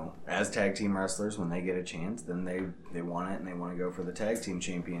 you know, as tag team wrestlers, when they get a chance, then they want it and they want to go for the tag team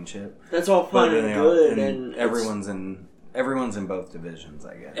championship. That's all fun and good, and everyone's in both divisions,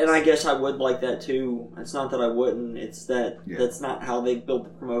 I guess. And I guess I would like that too. It's not that I wouldn't. It's that that's not how they've built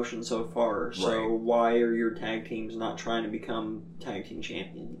the promotion so far. So why are your tag teams not trying to become tag team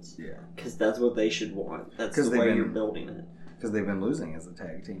champions? Yeah, because that's what they should want. That's the way you're building it. Because they've been losing as a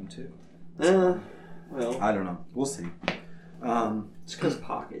tag team too. Well, I don't know. We'll see. It's because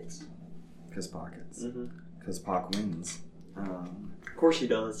pockets. Because pockets. Because Pac wins. Of course he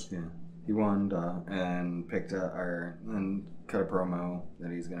does. Yeah, he won and picked and cut a promo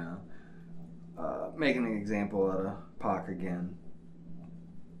that he's gonna make an example out of Pac again.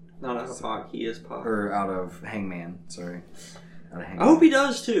 Not out of Pac, he is Pac. Or out of Hangman. Sorry, out of Hangman. I hope he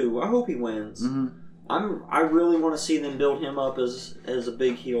does too. I hope he wins. I really want to see them build him up as a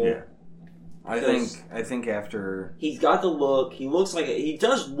big heel. Yeah. I think after he's got the look, he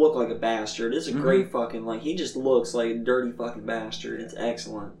does look like a bastard. It's a great fucking he just looks like a dirty fucking bastard. It's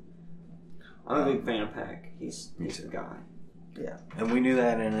excellent. I'm a big fan of Pac. He's the guy. Yeah, and we knew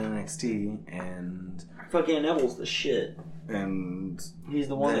that in NXT, and fucking Neville's the shit. And he's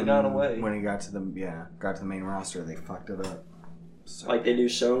the one that got away when he got to the main roster. They fucked it up, so. Like they do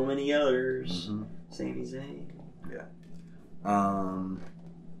so many others. Sami Zayn. Yeah.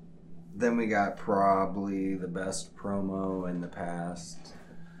 Then we got probably the best promo in the past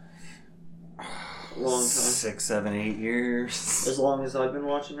long time. 6, 7, 8 years. As long as I've been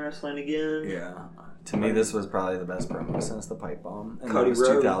watching wrestling again. Yeah. To me, this was probably the best promo since the pipe bomb. And Cody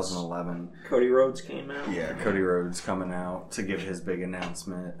Rhodes. 2011. Cody Rhodes came out. Yeah, Cody Rhodes coming out to give his big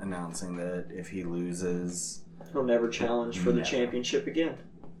announcement, announcing that if he loses, he'll never challenge for the championship again.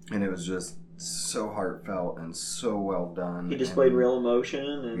 And it was just so heartfelt and so well done. He displayed real emotion,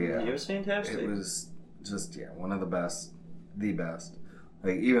 and it was fantastic. It was just, one of the best. The best.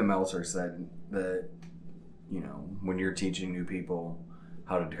 Like, even Meltzer said that, you know, when you're teaching new people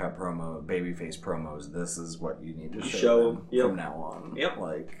how to cut babyface promos, this is what you need to show them from now on. Yep.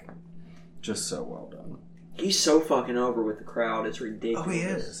 Like, just so well done. He's so fucking over with the crowd. It's ridiculous. Oh, he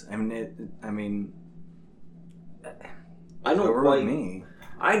is. I mean, I don't over with me.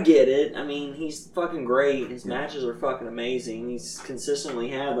 I get it. I mean, he's fucking great. His matches are fucking amazing. He's consistently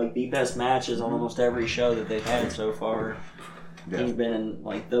had the best matches on almost every show that they've had so far. Yeah. He's been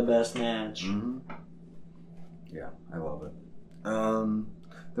the best match. Yeah, I love it.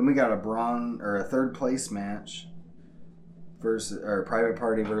 Then we got a third place match Private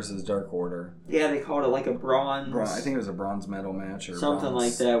Party versus Dark Order. Yeah, they called it a bronze. I think it was a bronze medal match or something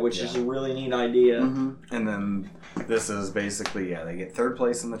like that, which is a really neat idea. And then this is basically they get third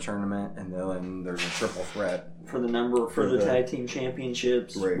place in the tournament, and then there's a triple threat for the tag team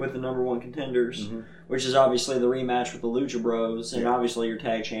championships with the number one contenders, which is obviously the rematch with the Lucha Bros, and obviously your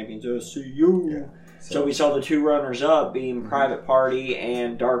tag champions SCU. Yeah. So we saw the two runners up being Private Party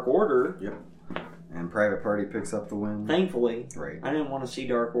and Dark Order. Yep. And Private Party picks up the win. Thankfully. Right. I didn't want to see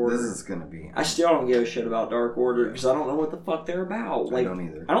Dark Order. This is going to be... I still don't give a shit about Dark Order because I don't know what the fuck they're about. I don't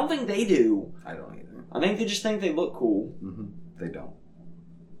either. I don't think they do. I don't either. I think they just think they look cool. They don't.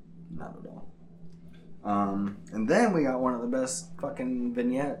 Not at all. And then we got one of the best fucking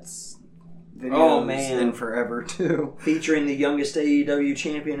videos in forever, too. Featuring the youngest AEW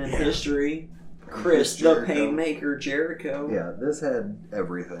champion in history. Chris the Painmaker Jericho. Yeah, this had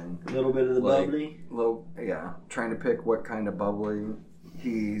everything. A little bit of the bubbly. Trying to pick what kind of bubbly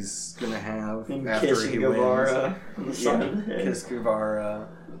he's gonna have and after he Guevara wins. Kiss Guevara.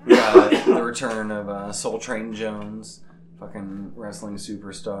 We got the return of Soul Train Jones, fucking wrestling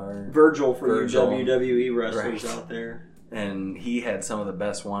superstar. Virgil for you WWE wrestlers out there. And he had some of the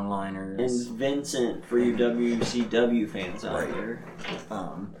best one-liners. And Vincent for you WCW fans out there.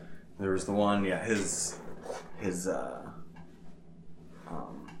 There was the one, his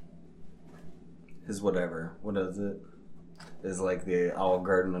whatever. What is it? Is the Olive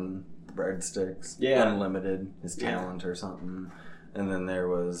Garden breadsticks. Yeah. Unlimited. His talent or something. And then there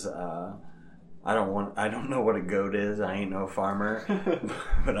was, I don't know what a goat is. I ain't no farmer.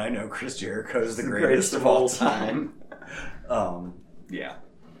 But I know Chris Jericho's the greatest of all time. Yeah.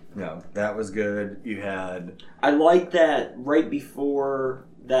 No, that was good. You had... I like that right before...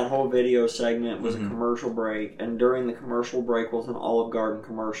 That whole video segment was a commercial break, and during the commercial break was an Olive Garden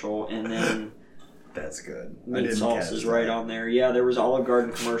commercial, and then that's good. Meat Sauce is right on there. Yeah, there was Olive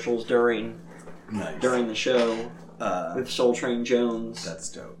Garden commercials during the show with Soul Train Jones. That's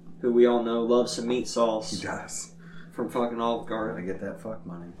dope. Who we all know loves some meat sauce. He does. From fucking Olive Garden. Gotta get that fuck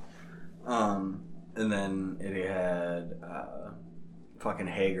money. And then it had fucking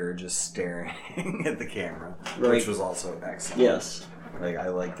Hager just staring at the camera, which was also excellent. Yes. Like, I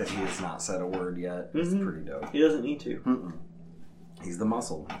like that he has not said a word yet. It's pretty dope. He doesn't need to. He's the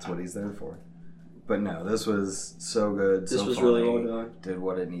muscle. That's what he's there for. But no, this was so good. This was funny, really well done. Did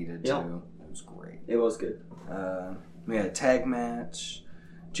what it needed to. It was great. It was good. We had a tag match.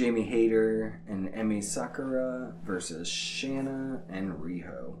 Jamie Hayter and Emi Sakura versus Shanna and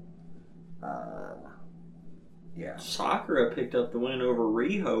Riho. Yeah. Sakura picked up the win over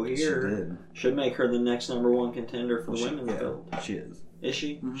Riho here. She did. Should make her the next #1 contender for the women's belt. She is. Is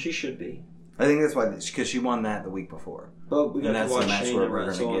she? Mm-hmm. She should be. I think that's why, because she won that the week before. But we got to watch Shayna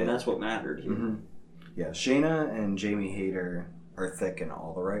wrestle, and that's what mattered here. Mm-hmm. Yeah, Shayna and Jamie Hayter are thick in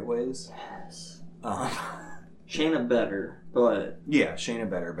all the right ways. Yes. Shayna better, but... Yeah, Shayna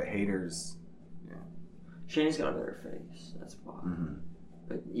better, but Hayter's... Yeah. Shayna's got a better face. That's why. Mm-hmm.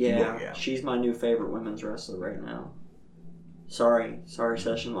 But yeah, she's my new favorite women's wrestler right now. Sorry,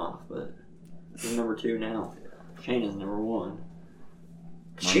 Session Moth, but she's #2 now. Shayna's #1.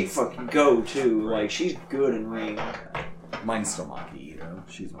 She fucking go too. Like, she's good in ring. Mine's still Maki Ito.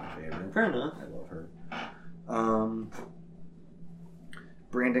 She's my favorite. Fair enough. I love her.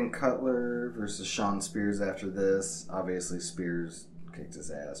 Brandon Cutler versus Sean Spears after this. Obviously, Spears kicked his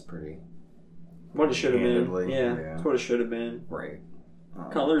ass pretty. What it should have been. Yeah, that's what it should have been. Right.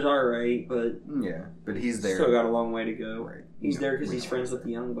 Cutler's alright, but... Yeah, but he's there. Still got a long way to go. Right. He's there because he's friends with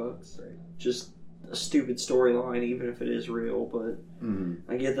the Young Bucks. Right. Just a stupid storyline, even if it is real, but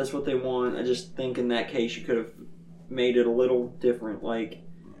I get that's what they want. I just think in that case you could have made it a little different. Like,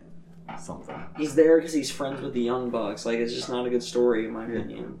 something. He's there because he's friends with the Young Bucks. Like, it's just not a good story in my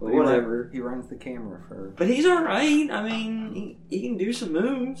opinion. But whatever. He runs the camera for... But he's alright. I mean, he can do some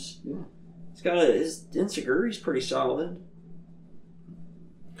moves. Yeah. He's got his Insegurity's pretty solid.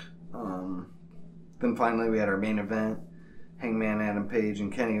 Then finally we had our main event. Hangman Adam Page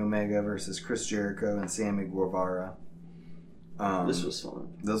and Kenny Omega versus Chris Jericho and Sammy Guevara. This was fun.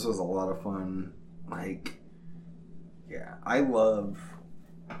 This was a lot of fun. Like, yeah, I love...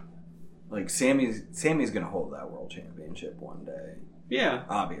 Like, Sammy's gonna hold that world championship one day. Yeah.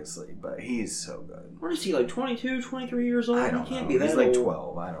 Obviously, but he's so good. What is he, like 22, 23 years old? I don't know. He can't be that old. He's like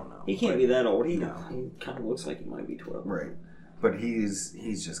 12, I don't know. He can't be that old. He kind of looks like he might be 12. Right. But he's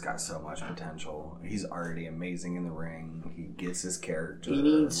just got so much potential. He's already amazing in the ring. He gets his character. He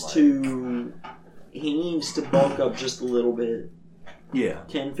needs to bulk up just a little bit. Yeah.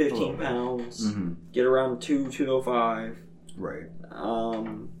 10, 15 pounds. Mm-hmm. Get around 205. Right.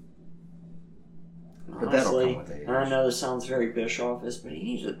 But that'll come with age. I know this sounds very Bischoff-ish, but he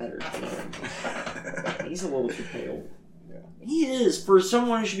needs a better tan. He's a little too pale. Yeah. He is. For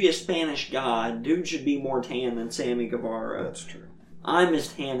someone who should be a Spanish god, dude should be more tan than Sammy Guevara. That's true. I'm as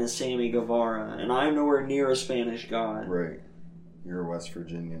tan as Sammy Guevara, and I'm nowhere near a Spanish god. Right. You're a West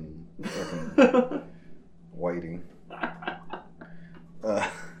Virginian fucking whitey.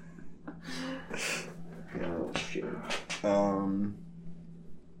 Oh, shit.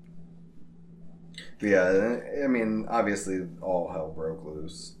 Yeah, I mean, obviously, all hell broke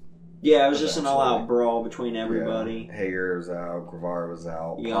loose. Yeah, it was just an all-out brawl between everybody. Yeah. Hager was out, Guevara was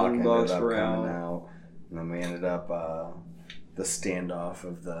out, Young Bucks were out. And then we ended up the standoff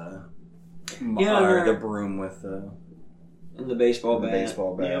of the the broom with the... And the baseball bat.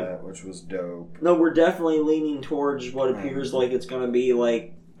 Baseball bat, which was dope. No, we're definitely leaning towards what appears like it's going to be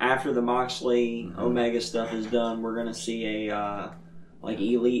like after the Moxley Omega stuff is done, we're going to see a like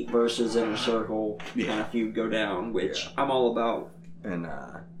Elite versus Inner Circle kind of feud go down, which I'm all about. And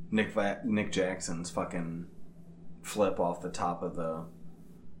Nick Jackson's fucking flip off the top of the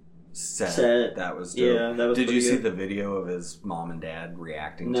set. That was dope. Yeah, that was Did you see good. the video of his mom and dad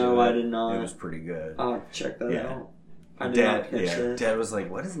reacting to it? No, I did not. It was pretty good. I'll check that out. Dad was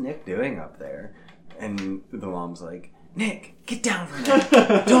like, "What is Nick doing up there?" And the mom's like, "Nick, get down from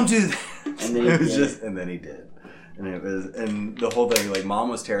there! Don't do that!" And then and then he did. And the whole thing, like, Mom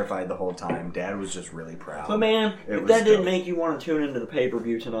was terrified the whole time. Dad was just really proud. But man, if that didn't make you want to tune into the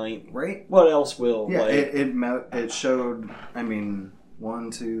pay-per-view tonight, right? What else will? Yeah, it showed. I mean,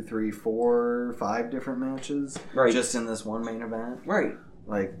 1, 2, 3, 4, 5 different matches, right? Just in this one main event, right?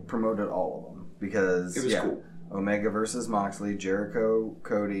 Like, promoted all of them because it was cool. Omega versus Moxley, Jericho,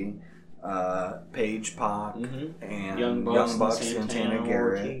 Cody, Page, Pac, and Young Bucks, Santana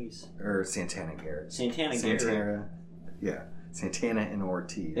Garrett. Or Santana Garrett. Santana. Yeah. Santana and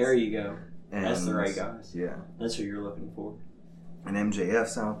Ortiz. There you go. And that's the right guys. Yeah. That's who you're looking for. And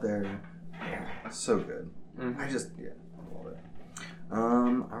MJF's out there. Yeah. So good. I just, I love it.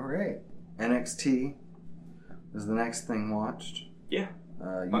 Alright. NXT is the next thing watched. Yeah.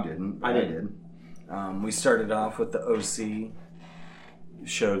 You didn't. I did. We started off with the OC.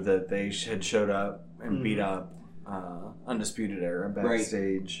 Showed that they had showed up and beat up Undisputed Era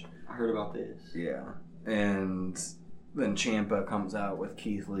backstage. Right. I heard about this. Yeah. And then Ciampa comes out with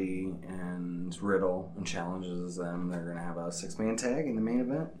Keith Lee and Riddle and challenges them. They're going to have a 6-man tag in the main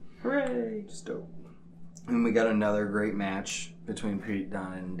event. Hooray! Just dope. And we got another great match between Pete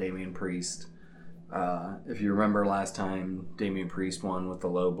Dunne and Damian Priest. If you remember last time, Damian Priest won with the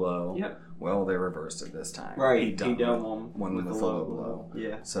low blow. Yep. Well, they reversed it this time. Right. Pete Dunne won with the low blow.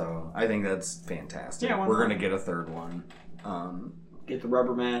 Yeah. So I think that's fantastic. Yeah, we're going to get a third one. Get the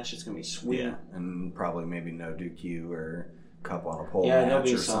rubber match. It's going to be sweet. Yeah. And probably maybe no DQ or cup on a pole match there'll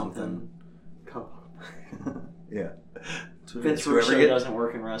be or something. Yeah. Vince Russo doesn't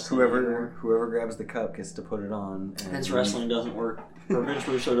work in wrestling anymore. Whoever grabs the cup gets to put it on. Vince Wrestling doesn't work. Or Vince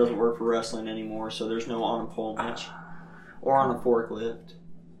Russo doesn't work for wrestling anymore, so there's no on a pole match. Or on a forklift.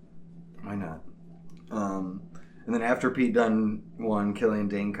 Why not? And then after Pete Dunne won, Killian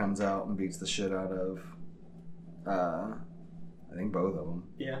Dane comes out and beats the shit out of I think both of them.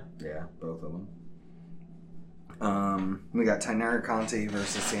 Yeah. Yeah, both of them. We got Tainara Conti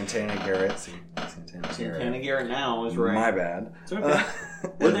versus Santana Garrett. Santana Garrett now is right. My bad. It's okay.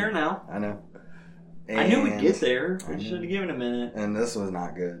 We're there now. I know. I knew we'd get there. We should have given a minute. And this was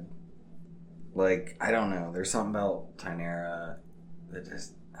not good. Like, I don't know. There's something about Tainara that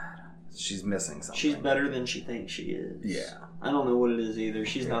just... She's missing something. She's better than she thinks she is. Yeah. I don't know what it is either.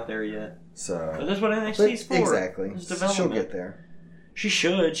 She's not there yet. So... But that's what NXT's for. Exactly. She'll get there. She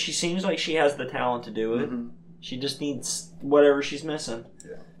should. She seems like she has the talent to do it. Mm-hmm. She just needs whatever she's missing.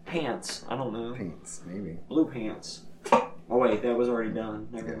 Yeah. Pants. I don't know. Pants, maybe. Blue pants. Oh, wait. That was already done.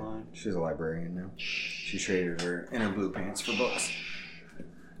 Never mind. She's a librarian now. She traded her inner blue pants for books.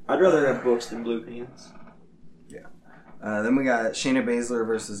 I'd rather have books than blue pants. Yeah. Then we got Shayna Baszler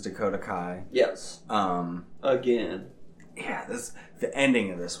versus Dakota Kai. Yes. Again. Yeah, the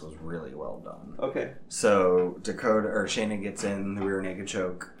ending of this was really well done. Okay. So Shayna gets in the rear naked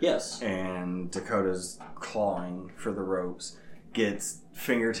choke. Yes. And Dakota's clawing for the ropes, gets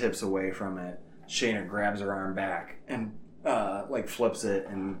fingertips away from it. Shayna grabs her arm back and flips it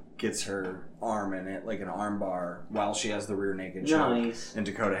and gets her arm in it like an arm bar while she has the rear naked choke. Nice. And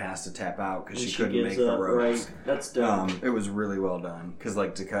Dakota has to tap out because she couldn't make the ropes. Right. That's dumb. It was really well done because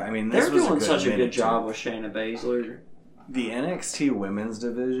Dakota. I mean, they're doing such a good job with Shayna Baszler. The NXT women's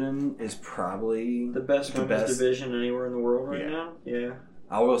division is probably the best women's division anywhere in the world right now. Yeah.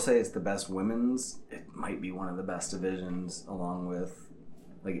 I will say it's the best women's. It might be one of the best divisions along with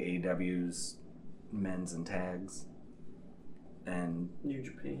like AEW's men's and tags and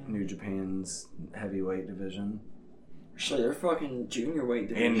New Japan's heavyweight division. Actually, their fucking junior weight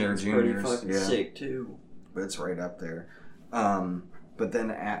division and their is juniors, pretty fucking sick too. But it's right up there. But then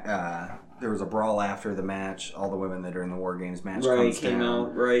there was a brawl after the match. All the women that are in the War Games match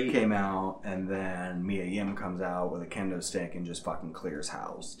came out, and then Mia Yim comes out with a kendo stick and just fucking clears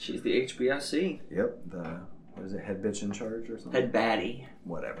house. She's the HBIC. Yep, what is it, head bitch in charge or something? Head baddie.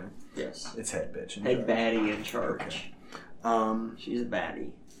 Whatever. Yes. It's head bitch in charge. Head baddie in charge. Okay. She's a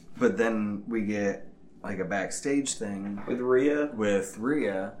baddie. But then we get like a backstage thing with Rhea, which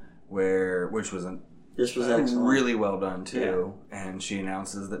was this was excellent. Really well done too, and she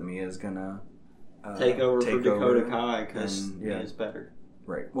announces that Mia's gonna take over for Dakota Kai because Mia's better.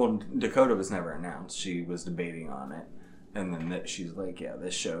 Right. Well, Dakota was never announced; she was debating on it, and then she's like, "Yeah,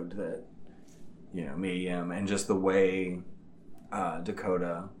 this showed that, Mia Yim," and just the way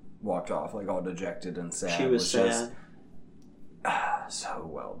Dakota walked off, like all dejected and sad. She was sad. Just, so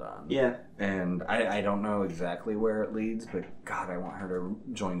well done. Yeah. And I don't know exactly where it leads, but God, I want her to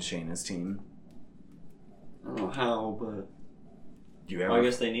join Shayna's team. I don't know how, but I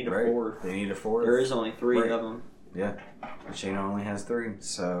guess they need a fourth. They need a fourth. There is only three of them. Yeah, but Shayna only has three,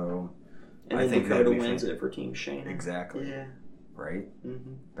 so and I think Dakota wins it for Team Shayna. Exactly. Yeah. Right.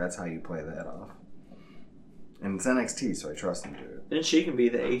 Mm-hmm. That's how you play that off. And it's NXT, so I trust them to do it. Then she can be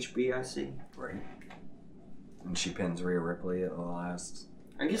the HBIC. Right. And she pins Rhea Ripley at the last.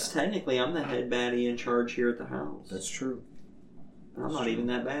 I guess technically I'm the head baddie in charge here at the house. That's true. I'm not even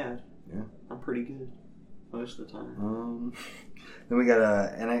that bad. Yeah. I'm pretty good. Most of the time. Then we got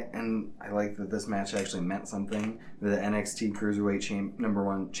and I like that this match actually meant something. The NXT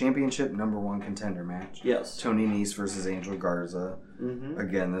Cruiserweight Championship number one contender match. Yes. Tony Nese versus Angel Garza. Mm-hmm.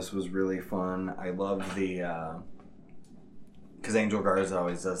 Again, this was really fun. I loved the because Angel Garza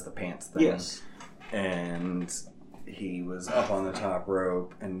always does the pants thing. Yes. And he was up on the top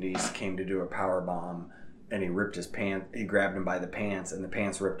rope, and Nese came to do a power bomb. and he ripped his pants. He grabbed him by the pants, and the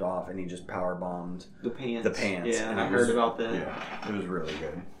pants ripped off, and he just power bombed the pants. Yeah, and I heard about that. Yeah, it was really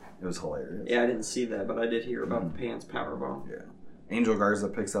good. It was hilarious. Yeah, I didn't see that, but I did hear about the pants power bomb. Yeah. Angel Garza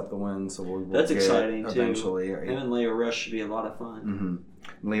picks up the win, so we'll that's exciting eventually. Too. Him and Leo Rush should be a lot of fun.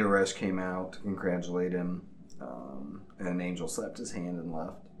 Mm-hmm. Leo Rush came out to congratulate him, and Angel slapped his hand and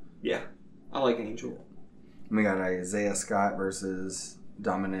left. Yeah, I like Angel. We got Isaiah Scott versus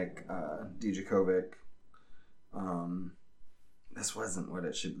Dominic Dijakovic. This wasn't what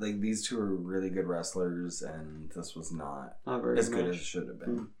it should. Like, these two are really good wrestlers, and this was not as good as it should have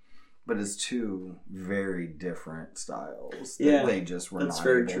been. But it's two very different styles. Yeah, they just were not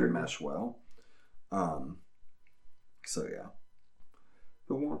able to mesh well. So yeah.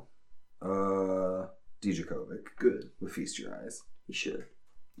 Who won? Dijakovic. Good. With Feast Your Eyes. He should.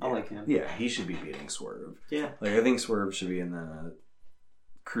 I like him. Yeah, he should be beating Swerve. Yeah. Like, I think Swerve should be in the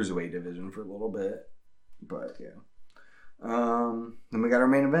Cruiserweight division for a little bit. But yeah. Then we got our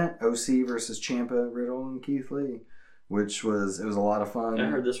main event, OC versus Ciampa, Riddle, and Keith Lee. Which was a lot of fun. I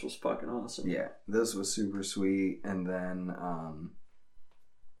heard this was fucking awesome. Yeah, this was super sweet. And then,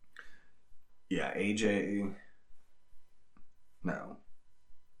 AJ. No.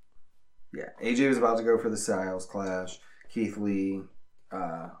 Yeah, AJ was about to go for the Styles Clash. Keith Lee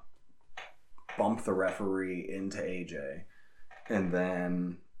bumped the referee into AJ. And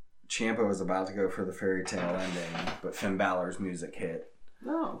then Ciampa was about to go for the fairy tale ending, but Finn Balor's music hit.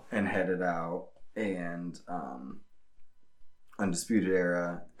 Oh. And headed out. And, Undisputed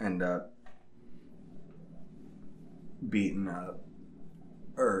Era end up beating up,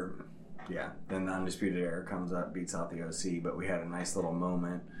 then the Undisputed Era comes up, beats out the OC, but we had a nice little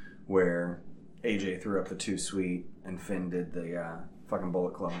moment where AJ threw up the too sweet and Finn did the fucking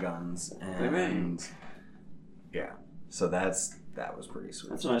Bullet Club guns, and so that was pretty sweet.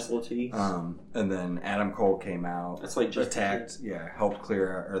 That's a nice little tease. And then Adam Cole came out. That's like just attacked. Helped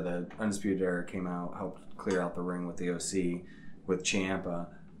clear, or the Undisputed Era came out, helped clear out the ring with the OC. With Ciampa,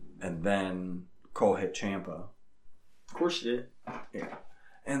 and then Cole hit Ciampa. Of course he did. Yeah.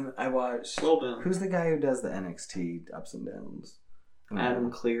 And I watched... Well done. Who's the guy who does the NXT ups and downs? Adam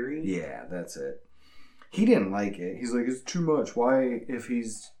Cleary? Yeah, that's it. He didn't like it. He's like, it's too much. Why, if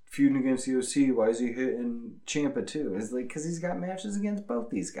he's feuding against the OC, why is he hitting Ciampa too? It's like, because he's got matches against both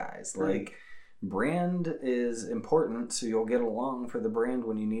these guys. Like, brand is important, so you'll get along for the brand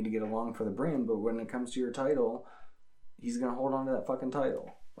when you need to get along for the brand, but when it comes to your title... He's going to hold on to that fucking title.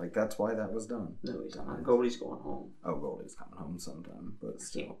 Like, that's why that was done. No, he's not. Goldie's going home. Oh, Goldie's coming home sometime, but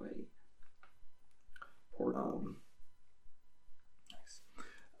still. Can't wait. Poor Goldie. Nice.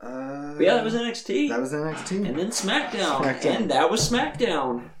 But yeah, that was NXT. That was NXT. And then SmackDown. And that was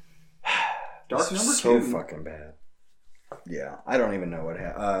SmackDown. Dark number 2. So fucking bad. Yeah, I don't even know what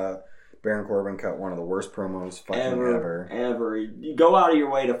happened. Baron Corbin cut one of the worst promos ever. Ever. You go out of your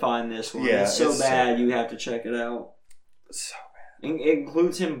way to find this one. Yeah, it's so bad you have to check it out. So bad. It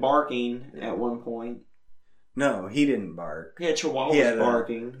includes him barking at one point. No, he didn't bark. Yeah, Chihuahua's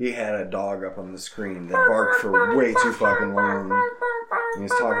barking. He had a dog up on the screen that barked for way too fucking long. And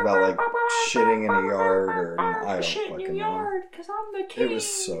he's talking about, like, shitting in a yard or... I don't fucking know. Shitting in a yard because I'm the king. It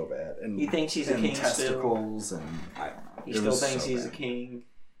was so bad. And he thinks he's a king testicles still. And I don't know. He still thinks he's a king.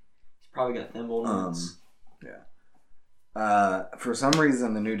 He's probably got thimble nuts. For some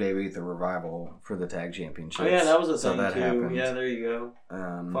reason, the New Day beat the Revival for the tag championships. Oh yeah, that was a thing that too. Happened. Yeah, there you go.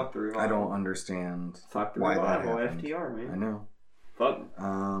 Fuck the Revival. I don't understand. Fuck the why Revival. That happened. FTR, man. I know.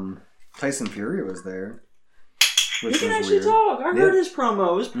 Fuck. Tyson Fury was there. He can actually talk. I heard his promo.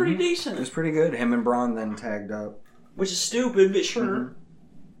 It was pretty decent. It was pretty good. Him and Braun then tagged up. Which is stupid, but sure. Mm-hmm.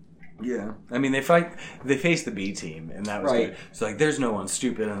 Yeah, I mean they face the B team, and that was good. So like, there's no one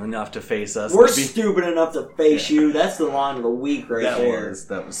stupid enough to face us. We're stupid enough to face you. That's the line of the week, there.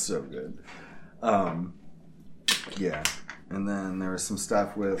 That was so good. Yeah, and then there was some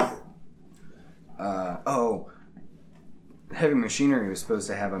stuff with. Heavy Machinery was supposed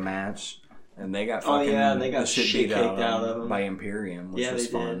to have a match, and they got they got shit kicked out of them by Imperium, which was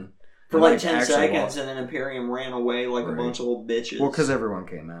fun. Did. For like 10 seconds, and then Imperium ran away like a bunch of old bitches. Well, because everyone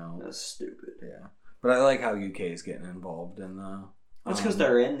came out. That's stupid. Yeah. But I like how UK is getting involved in the... That's because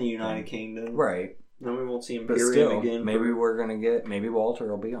they're in the United Kingdom. Right. Then we won't see Imperium again. Maybe we're going to get... Maybe Walter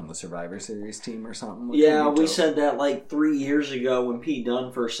will be on the Survivor Series team or something. Yeah, we said that like 3 years ago when Pete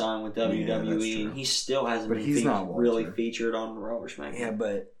Dunne first signed with WWE, and he still hasn't been really featured on Raw or SmackDown. Yeah,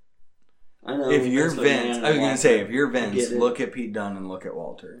 but... I know. If you're Vince, I was going to say, if you're Vince, look at Pete Dunne and look at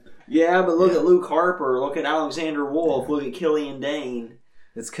Walter. Yeah, but look at Luke Harper, look at Alexander Wolf, look at Killian Dane.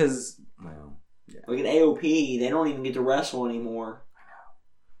 It's because, well, look at AOP, they don't even get to wrestle anymore.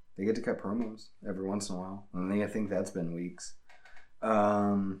 They get to cut promos every once in a while. And I think that's been weeks.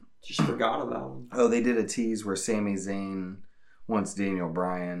 Just forgot about them. Oh, they did a tease where Sami Zayn wants Daniel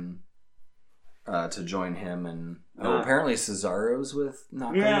Bryan to join him. And apparently Cesaro's with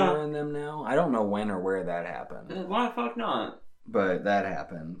Nakamura and them now. I don't know when or where that happened. Why the fuck not? But that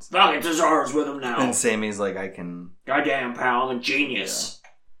happened. Fucking Cesaro's with him now. And Sami's like, I can... Goddamn, pal, I'm a genius.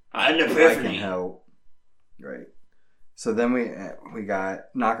 Yeah. I had an epiphany. I can help. Right. So then we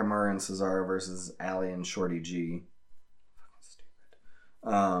got Nakamura and Cesaro versus Ali and Shorty G.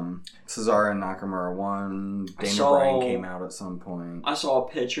 Cesaro and Nakamura won. Daniel Bryan came out at some point. I saw a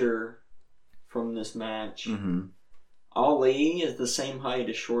picture from this match. Mm-hmm. Ali is the same height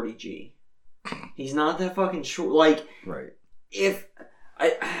as Shorty G. He's not that fucking short. Like, right. If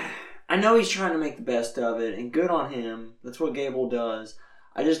I know he's trying to make the best of it, and good on him. That's what Gable does.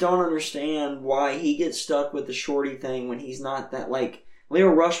 I just don't understand why he gets stuck with the Shorty thing when he's not that, like, Leo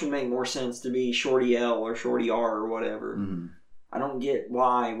Rush would make more sense to be Shorty L or Shorty R or whatever. Mm-hmm. I don't get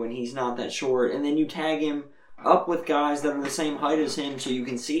why when he's not that short. And then you tag him up with guys that are the same height as him so you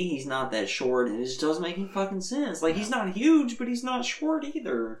can see he's not that short, and it just doesn't make any fucking sense. Like, he's not huge, but he's not short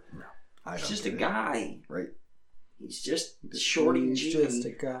either. No, he's just a guy. Right. He's just Shorty G. He's just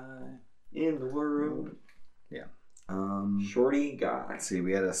a guy. In the world. Yeah. Shorty guy. Let's see,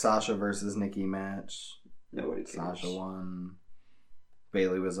 we had a Sasha versus Nikki match. Nobody cares. Sasha won.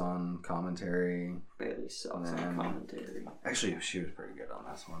 Bayley was on commentary. Bayley sucks on commentary. Actually, she was pretty good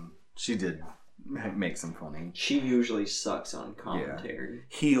on this one. She did make some funny. She usually sucks on commentary.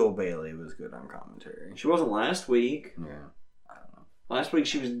 Yeah. Heel Bayley was good on commentary. She wasn't last week. Yeah. I don't know. Last week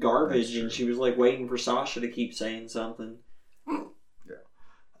she was garbage and she was like waiting for Sasha to keep saying something. Yeah.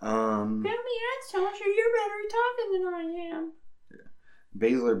 Tell me that, Sasha. You're better at talking than I am.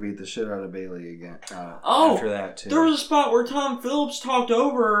 Baszler beat the shit out of Bayley again. After that too. There was a spot where Tom Phillips talked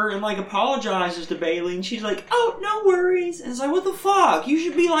over her and like apologizes to Bayley, and she's like, "Oh, no worries." And it's like, "What the fuck? You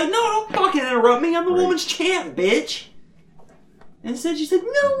should be like, no, don't fucking interrupt me. I'm the woman's champ, bitch." And instead, she said,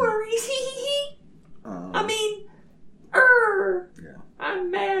 "No worries, hee hee hee." I mean, yeah. I'm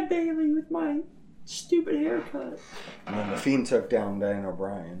mad, Bayley, with my stupid haircut. And then the Fiend took down Daniel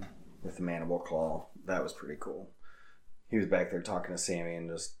O'Brien with the mandible claw. That was pretty cool. He was back there talking to Sammy, and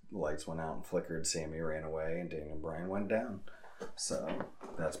just lights went out and flickered. Sammy ran away, and Daniel Bryan went down. So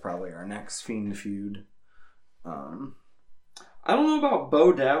that's probably our next Fiend feud. I don't know about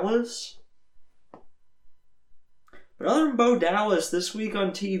Bo Dallas, but other than Bo Dallas, this week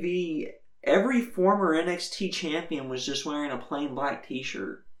on TV, every former NXT champion was just wearing a plain black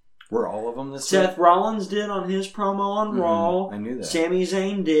T-shirt. Were all of them this Seth week? Rollins did on his promo on Raw. I knew that. Sami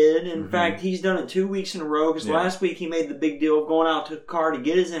Zayn did. In fact, he's done it 2 weeks in a row because last week he made the big deal of going out to the car to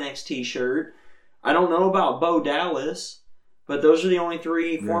get his NXT shirt. I don't know about Bo Dallas, but those are the only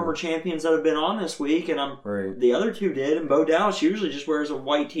three former champions that have been on this week, and the other two did. And Bo Dallas usually just wears a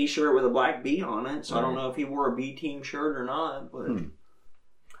white T-shirt with a black B on it, so I don't know if he wore a B team shirt or not. But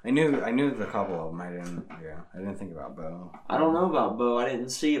I knew the couple of them. I didn't think about Bo. I don't know about Bo. I didn't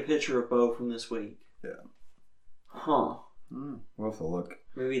see a picture of Bo from this week. Yeah. Huh. We'll have to look.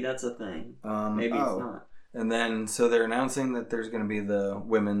 Maybe that's a thing. Maybe it's not. And then, so they're announcing that there's going to be the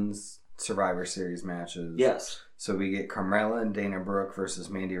women's Survivor Series matches. Yes. So we get Carmella and Dana Brooke versus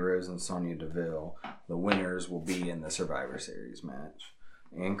Mandy Rose and Sonya Deville. The winners will be in the Survivor Series match.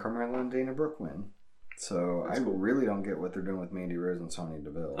 And Carmella and Dana Brooke win. So that's cool. Really don't get what they're doing with Mandy Rose and Sonya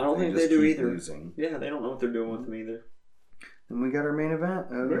Deville. I don't think they do either. Losing. Yeah, they don't know what they're doing with them either. And we got our main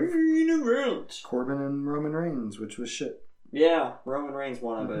event. Main event. Corbin and Roman Reigns, which was shit. Yeah, Roman Reigns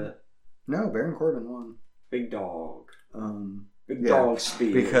won, I bet. No, Baron Corbin won. Big dog. Big Yeah, dog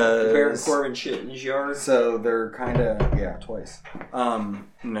speed. because Baron Corbin shit in his yard. So they're kind of twice.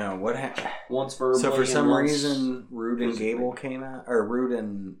 No, what happened? Once verbally. So for some and once reason, Rude and Gable came out, or Rude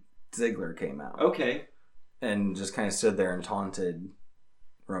and Ziggler came out. Okay. And just kind of stood there and taunted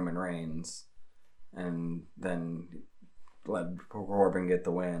Roman Reigns, and then let Corbin get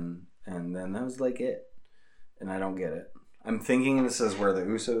the win, and then that was like it. And I don't get it. I'm thinking this is where the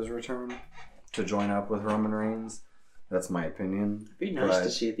Usos return to join up with Roman Reigns. That's my opinion. It'd be nice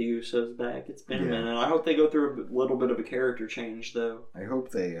to see the Usos back. It's been a minute. I hope they go through a little bit of a character change, though. I hope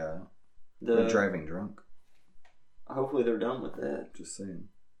they're driving drunk. Hopefully they're done with that. Just saying.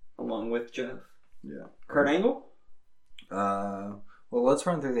 Along with Jeff. Yeah. Kurt Angle? Well, let's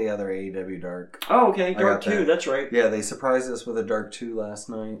run through the other AEW Dark. Oh, okay. Dark 2, that's right. Yeah, they surprised us with a Dark 2 last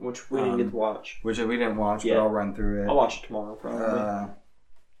night. Which we didn't get to watch. Which we didn't watch, but I'll run through it. I'll watch it tomorrow, probably.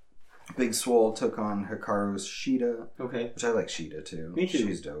 Big Swole took on Hikaru Shida. Okay. Which I like Shida, too. Me too.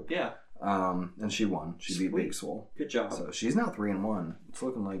 She's dope. Yeah. And she won. She beat Big Swole. Good job. So she's now 3-1. It's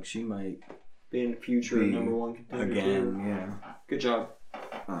looking like she might be in the future number one contender again. Yeah. Good job.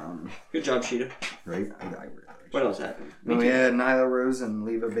 Good job, Sheeta. Right. What else happened? We had Nyla Rose and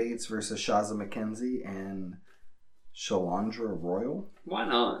Leva Bates versus Shazza McKenzie and Shalandra Royal. Why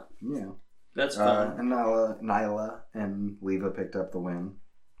not? Yeah. That's fun. And Nyla and Leva picked up the win.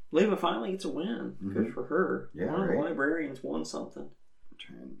 Leva finally gets a win. Mm-hmm. Good for her. Yeah, One of the librarians won something.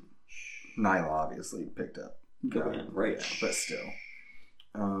 Nyla obviously picked up. Good win, right? Yeah, but still.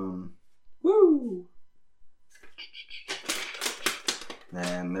 Woo!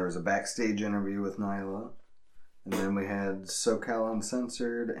 And there was a backstage interview with Nyla. And then we had SoCal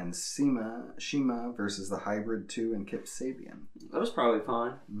Uncensored and Shima versus the Hybrid 2 and Kip Sabian. That was probably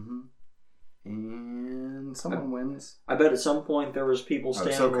fine. Mm-hmm. And someone wins. I bet at some point there was people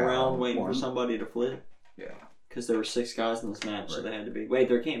standing around waiting for somebody to flip. Yeah. Because there were 6 guys in this match, so they had to be. Wait,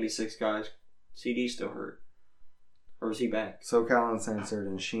 there can't be 6 guys. CD's still hurt. Or is he back? SoCal Uncensored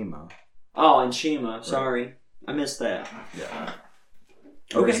and Shima. Oh, and Shima. Sorry. I missed that. Yeah.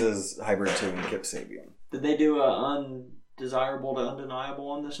 Okay. Versus Hybrid 2 and Kip Sabian. Did they do a undesirable to undeniable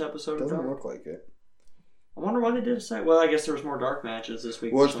on this episode? Doesn't look like it. I wonder why they did a second. Well, I guess there was more dark matches this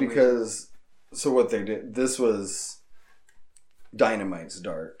week. Well, it's because... So what they did... This was Dynamite's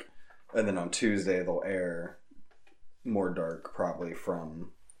dark. And then on Tuesday they'll air more dark probably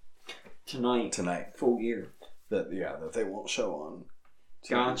from... Tonight. Full gear. That they won't show on TV.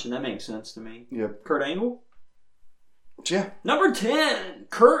 Gotcha. That makes sense to me. Yep. Kurt Angle? Yeah. Number 10,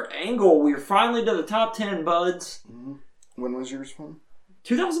 Kurt Angle. We're finally to the top 10, buds. Mm-hmm. When was yours from?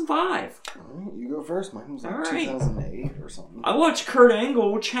 2005. All right, you go first. Mine was like 2008 or something. I watched Kurt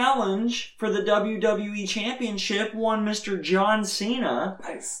Angle challenge for the WWE Championship, won Mr. John Cena.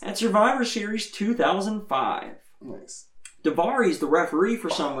 Nice. At Survivor Series 2005. Nice. Daivari's the referee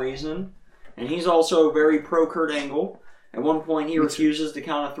for some reason, and he's also very pro Kurt Angle. At one point, he refuses to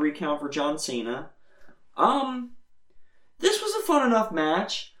count a 3 count for John Cena. This was a fun enough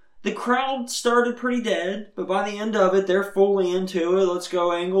match. The crowd started pretty dead, but by the end of it, they're fully into it. Let's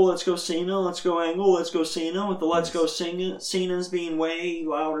go Angle, let's go Cena, let's go Angle, let's go Cena, with the let's go Cena's being way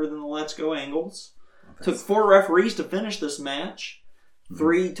louder than the let's go Angles. Took 4 referees to finish this match.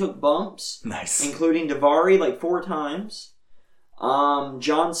 3 took bumps. Nice. Including Daivari like 4 times.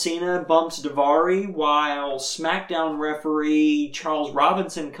 John Cena bumps Daivari while SmackDown referee Charles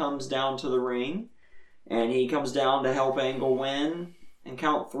Robinson comes down to the ring. And he comes down to help Angle win and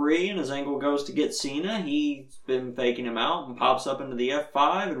count 3. And as Angle goes to get Cena, he's been faking him out and pops up into the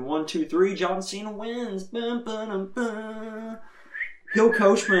F5. And 1, 2, 3, John Cena wins. Bum, bum, bum. Bill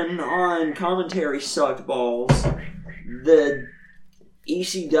Coachman on commentary sucked balls. The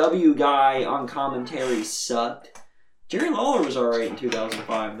ECW guy on commentary sucked. Jerry Lawler was alright in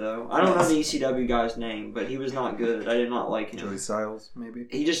 2005, though. I don't know the ECW guy's name, but he was not good. I did not like him. Joey Styles, maybe?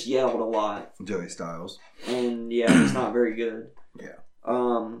 He just yelled a lot. Joey Styles. And, yeah, he's not very good. Yeah.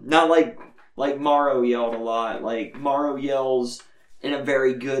 Not like Morrow yelled a lot. Like, Morrow yells in a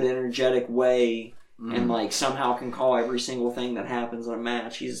very good, energetic way, and, like, somehow can call every single thing that happens in a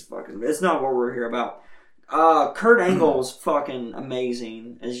match. He's fucking... It's not what we're here about. Kurt Angle's fucking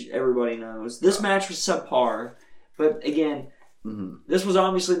amazing, as everybody knows. This match was subpar. But again, this was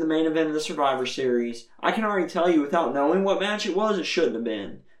obviously the main event of the Survivor Series. I can already tell you, without knowing what match it was, it shouldn't have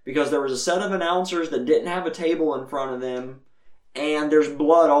been. Because there was a set of announcers that didn't have a table in front of them, and there's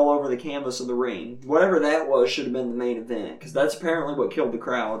blood all over the canvas of the ring. Whatever that was should have been the main event, because that's apparently what killed the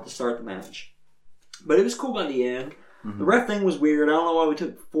crowd to start the match. But it was cool by the end. The ref thing was weird. I don't know why we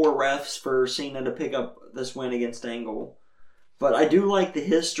took 4 refs for Cena to pick up this win against Angle. But I do like the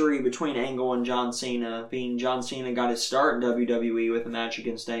history between Angle and John Cena, being John Cena got his start in WWE with a match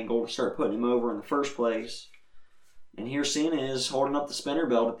against Angle to start putting him over in the first place. And here Cena is holding up the spinner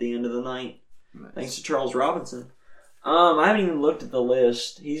belt at the end of the night. Nice. Thanks to Charles Robinson. I haven't even looked at the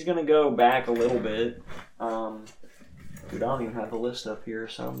list. He's going to go back a little bit. Dude, I don't even have the list up here,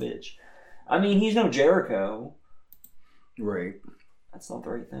 son of a bitch. I mean, he's no Jericho. Right. That's not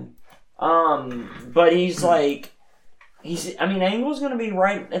the right thing. But he's like... Angle's going to be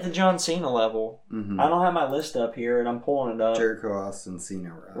right at the John Cena level. I don't have my list up here, and I'm pulling it up. Jericho, Austin,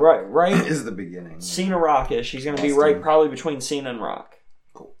 Cena, Rock. Right. Is the beginning. Cena, Rockish. He's going to be right probably between Cena and Rock.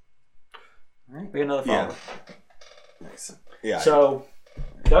 Cool. All right. We got another follow. Yeah. Nice. Yeah. So,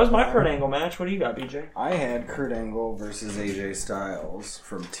 that was my Kurt Angle match. What do you got, BJ? I had Kurt Angle versus AJ Styles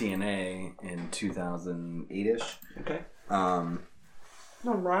from TNA in 2008-ish. Okay. All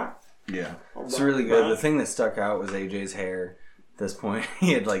right. Yeah. It's really good. The thing that stuck out was AJ's hair. At this point,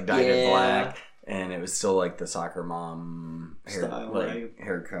 he had like dyed it black. and it was still like the soccer mom style, right?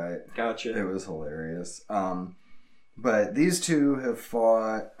 Haircut. Gotcha. It was hilarious. But these two have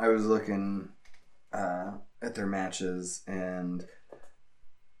fought. I was looking at their matches, and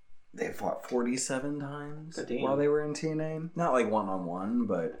they fought 47 times while they were in TNA. Not like 1-on-1,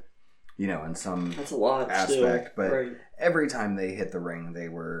 but in some that's a lot aspect. Still. But right. every time they hit the ring, they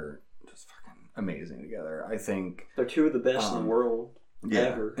were just fucking amazing together. I think they're two of the best in the world.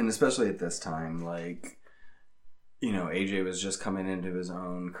 Ever. And especially at this time, like, AJ was just coming into his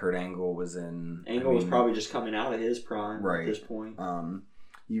own. Kurt Angle was in. Angle was probably just coming out of his prime right. at this point.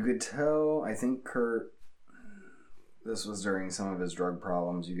 You could tell, I think Kurt, this was during some of his drug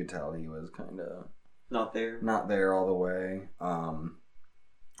problems, you could tell he was kind of not there all the way.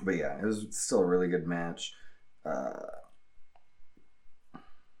 But yeah, it was still a really good match. Trying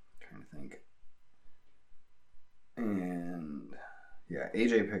to think. And yeah,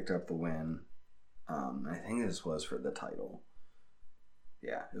 AJ picked up the win. I think this was for the title.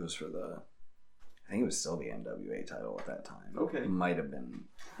 Yeah, it was for I think it was still the NWA title at that time. Okay. It might have been,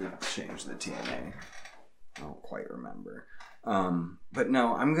 we changed the TNA. I don't quite remember. But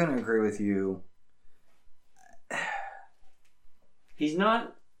no, I'm going to agree with you. He's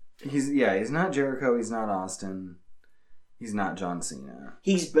not Jericho. He's not Austin. He's not John Cena.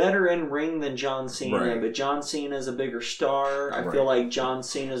 He's better in ring than John Cena, right. But John Cena's a bigger star. I feel like John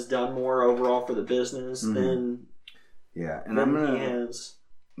Cena's done more overall for the business than he has. And I'm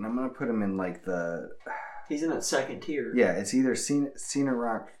gonna put him in like he's in that second tier. Yeah, it's either Cena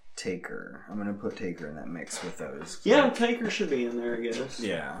Rock, Taker. I'm gonna put Taker in that mix with those. Yeah, Taker should be in there, I guess.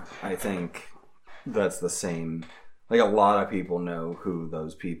 Yeah, I think that's the same. Like, a lot of people know who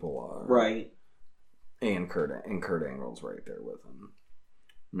those people are, right? And Kurt Angle's right there with him.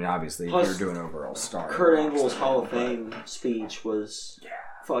 I mean, obviously, if you're doing overall star. Kurt Angle's Hall of Fame speech was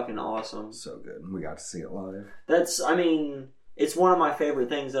fucking awesome. So good. We got to see it live. It's one of my favorite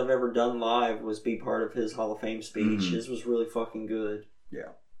things I've ever done live was be part of his Hall of Fame speech. Mm-hmm. This was really fucking good. Yeah.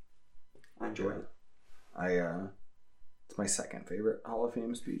 I enjoyed it. It's my second favorite Hall of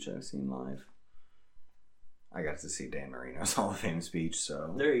Fame speech I've seen live. I got to see Dan Marino's Hall of Fame speech,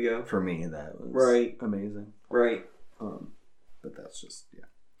 so there you go. For me, that was amazing. Right. But that's just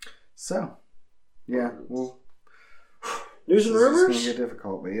So, yeah, well, news and rumors. It's gonna get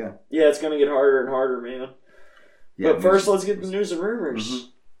difficult, but yeah. Yeah, it's gonna get harder and harder, man. Yeah, but first, let's get the news and rumors. Mm-hmm.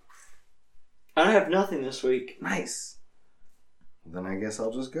 I have nothing this week. Nice. Then I guess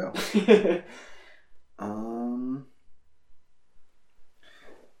I'll just go.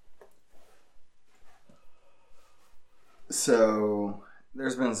 So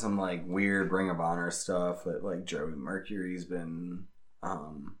there's been some like weird Ring of Honor stuff that like Joey Mercury's been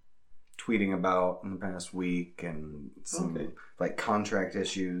tweeting about in the past week, and some like contract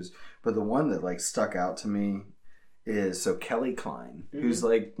issues. But the one that like stuck out to me is Kelly Klein, who's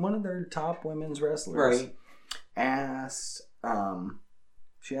like one of their top women's wrestlers, asked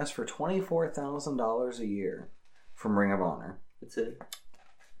she asked for $24,000 a year from Ring of Honor. That's it.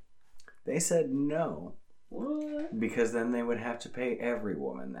 They said no. What? Because then they would have to pay every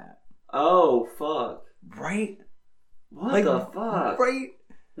woman that. Oh, fuck. Right? What the fuck? Right?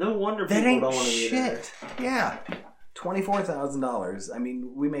 No wonder that people ain't don't want to shit. Yeah. $24,000. I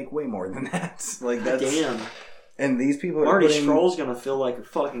mean, we make way more than that. Like, that's... Damn. And these people Marty Scurll's going to feel like a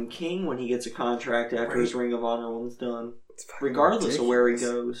fucking king when he gets a contract after his Ring of Honor one's done. Regardless of where he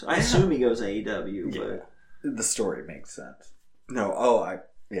goes. I assume he goes AEW, but... The story makes sense. No, I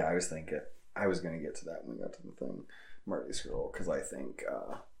was thinking... I was going to get to that when we got to the thing. Marty Scurll, because I think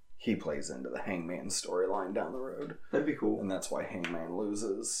he plays into the Hangman storyline down the road. That'd be cool. And that's why Hangman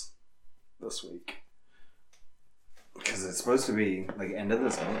loses this week. Because it's supposed to be like end of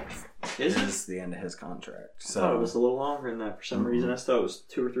this month. Is the end of his contract. So I thought it was a little longer than that for some reason. I thought it was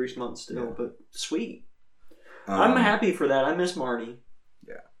 2 or 3 months still, but sweet. I'm happy for that. I miss Marty.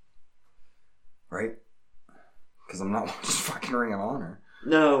 Yeah. Right? Because I'm not watching fucking Ring of Honor.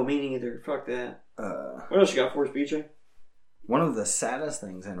 No, me neither. Fuck that. What else you got for us, BJ? One of the saddest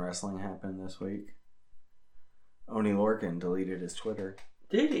things in wrestling happened this week. Oni Lorcan deleted his Twitter.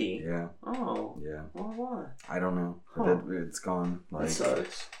 Did he? Yeah. Oh. Yeah. Well, why? I don't know. Huh. It's gone. Like, that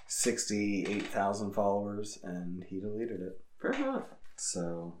sucks. 68,000 followers, and he deleted it. Fair enough.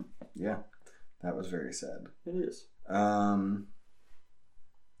 So, yeah. That was very sad. It is. Oni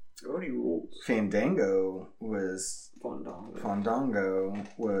rules. Fandango was... Fandango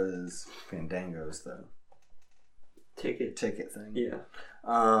was Fandango's the ticket thing. Yeah.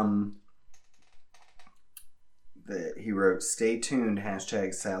 He wrote, "Stay tuned,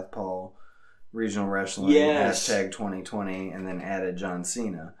 #Southpaw Regional Wrestling, #2020, and then added John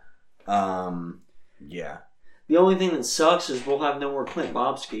Cena. Yeah. The only thing that sucks is we'll have no more Clint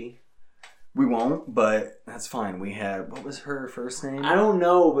Bobsky. We won't, but that's fine. We had, what was her first name? I don't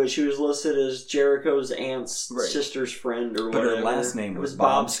know, but she was listed as Jericho's aunt's sister's friend or whatever. But her last name was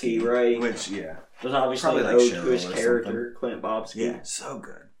Bobsky, right? Which, yeah. It was obviously an ode to his character, Clint Bobsky. Yeah, so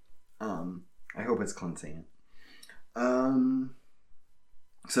good. I hope it's Clint's aunt.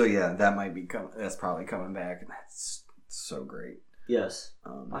 So yeah, that might be that's probably coming back, and that's so great. Yes,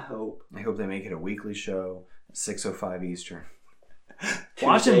 I hope. I hope they make it a weekly show at 6:05 Eastern.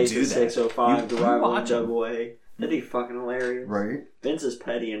 Watch him do that. 6:05 to rival Double A. That'd be fucking hilarious. Right? Vince is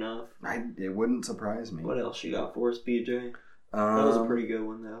petty enough. It wouldn't surprise me. What else you got for us, BJ? That was a pretty good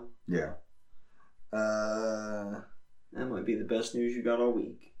one, though. Yeah. That might be the best news you got all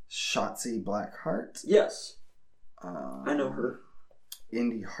week. Shotzi Blackheart. Yes. I know her.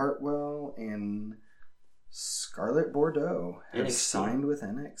 Indy Hartwell and Scarlett Bordeaux have signed with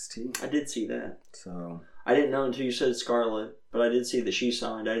NXT. I did see that. So I didn't know until you said Scarlett, but I did see that she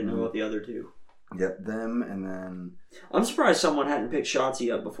signed. I didn't know about the other two. Yep, them, and then I'm surprised someone hadn't picked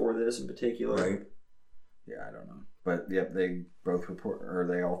Shotzi up before this in particular. Right. Yeah, I don't know. But yep, they both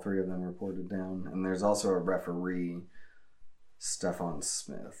all three of them reported down. And there's also a referee, Stephon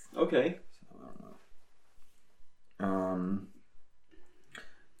Smith. Okay. So I don't know.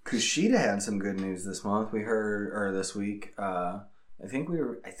 Kushida had some good news this month. We heard, or this week. I don't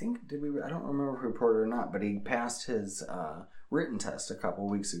remember if we reported or not, but he passed his written test a couple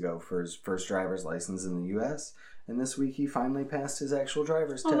weeks ago for his first driver's license in the U.S. And this week he finally passed his actual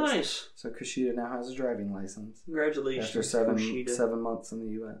driver's test. Nice. So Kushida now has a driving license. Congratulations, after seven months in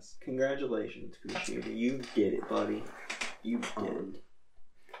the U.S. Congratulations, Kushida. You did it, buddy. You did it.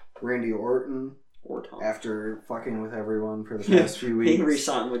 Randy Orton. After fucking with everyone for the past few weeks. He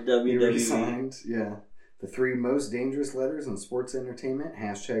re-signed with WWE. He re-signed, yeah. The 3 most dangerous letters in sports entertainment,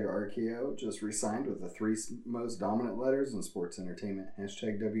 #RKO, just re-signed with the 3 most dominant letters in sports entertainment,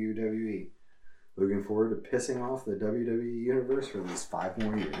 #WWE. Looking forward to pissing off the WWE universe for these 5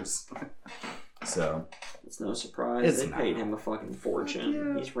 more years. So. It's no surprise. They paid him a fucking fortune.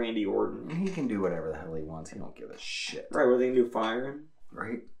 Yeah. He's Randy Orton. And he can do whatever the hell he wants. He don't give a shit. Right, what are they going to do, fire him?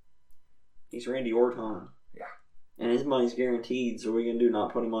 Right. He's Randy Orton. Yeah. And his money's guaranteed, so what are we going to do,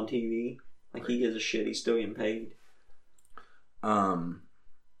 not put him on TV? Like, he gives a shit. He's still getting paid. So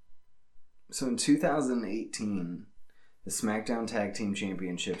in 2018, the SmackDown Tag Team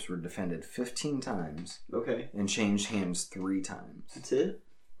Championships were defended 15 times. Okay. And changed hands 3 times. That's it?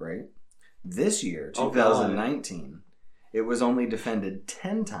 Right? This year, 2019, it was only defended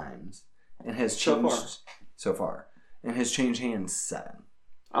 10 times and has changed... So far. And has changed hands 7.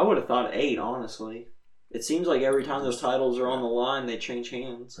 I would have thought 8, honestly. It seems like every time those titles are on the line, they change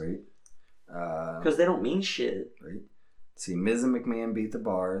hands. Right. Because they don't mean shit. Right. See, Miz and McMahon beat the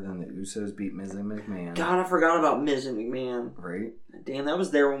Bar, then the Usos beat Miz and McMahon. God, I forgot about Miz and McMahon. Right. Damn, that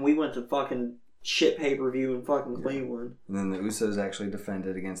was there when we went to fucking shit pay-per-view in fucking Cleveland. And then the Usos actually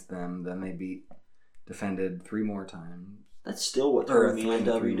defended against them. Then they defended 3 more times. That's still what turned me on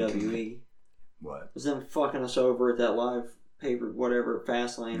WWE. What? Was them fucking us over at that live paper, whatever,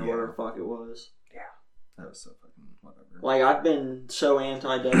 Fastlane or whatever the fuck it was. Yeah. That was so fucking whatever. Like, I've been so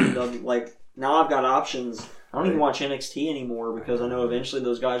anti-WWE. Like, now I've got options. I don't even watch NXT anymore because I know eventually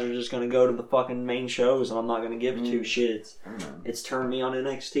those guys are just going to go to the fucking main shows and I'm not going to give 2 shits. It's turned me on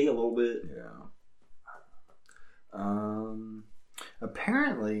NXT a little bit. Yeah.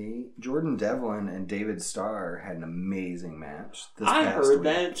 Apparently, Jordan Devlin and David Starr had an amazing match this past week. I heard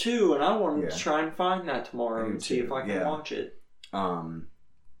that too, and I wanted to try and find that tomorrow and see if I can watch it.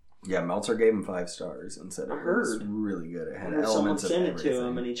 Yeah, Meltzer gave him 5 stars and said it was really good. It had elements of everything. Someone sent it to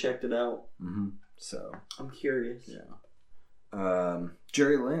him and he checked it out. Mm-hmm. So I'm curious. Yeah.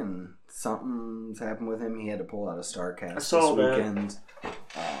 Jerry Lynn, something's happened with him. He had to pull out a StarCast this weekend.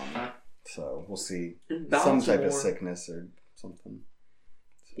 So we'll see. Some type of sickness or something. So.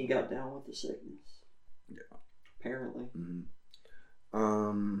 He got down with the sickness. Yeah. Apparently.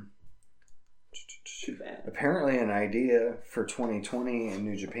 Mm-hmm. Too bad. Apparently an idea for 2020 in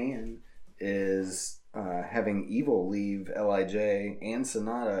New Japan is having Evil leave LIJ and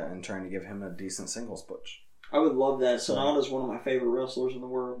Sonata and trying to give him a decent singles push. I would love that. Sonata's one of my favorite wrestlers in the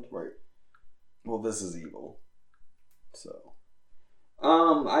world. Right. Well, this is Evil. So.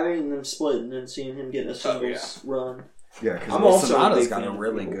 I mean, them splitting and seeing him getting a singles run. Yeah, because Sonata's got a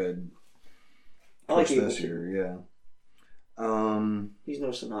really good push this year. Yeah. He's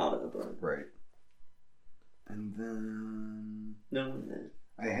no Sonata, but right. And then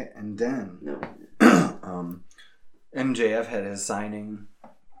MJF had his signing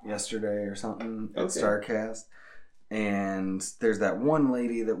yesterday or something at StarCast, And there's that one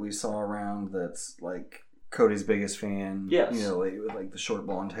lady that we saw around that's like Cody's biggest fan. Yes. You know, lady with like the short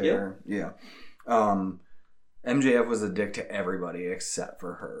blonde hair. Yeah. MJF was a dick to everybody except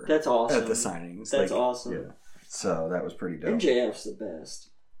for her. That's awesome. At the signings. That's awesome. Yeah. So that was pretty dope. MJF's the best.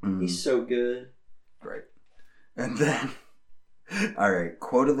 Mm-hmm. He's so good. Right. And then, all right,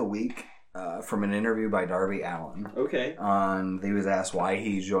 quote of the week from an interview by Darby Allin. Okay. He was asked why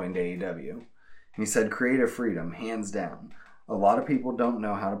he joined AEW. He said, creative freedom, hands down. A lot of people don't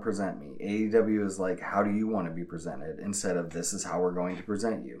know how to present me. AEW is like, how do you want to be presented? Instead of, this is how we're going to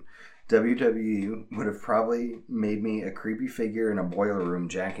present you. WWE would have probably made me a creepy figure in a boiler room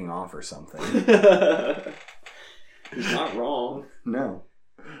jacking off or something. He's not wrong. No.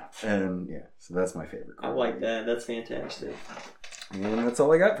 And yeah, so that's my favorite quote. I like that. That's fantastic. And that's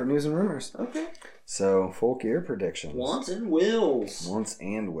all I got for news and rumors. Okay. So, full gear predictions. Wants and wills. Wants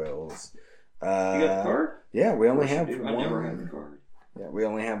and wills. You got the card? Yeah, we only have one. I never have the card. Yeah, we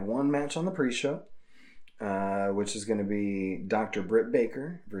only have one match on the pre-show, which is going to be Dr. Britt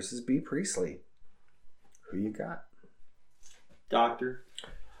Baker versus Bea Priestley. Who you got? Dr.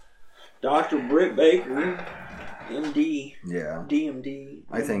 Britt Baker, MD. Yeah. DMD.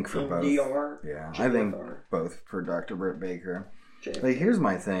 I think for MDR, both. Yeah, JFR. I think both for Dr. Britt Baker. Like, here's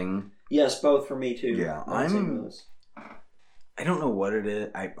my thing. Yes, both for me too. Yeah, I don't know what it is.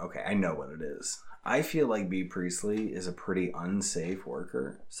 I know what it is. I feel like Bea Priestley is a pretty unsafe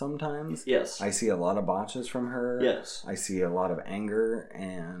worker sometimes. Yes. I see a lot of botches from her. Yes. I see a lot of anger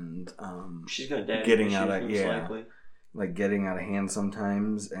and she's got daddy getting issues, out of likely. like getting out of hand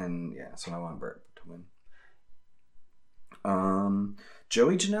sometimes, and yeah, so I want Britt to win.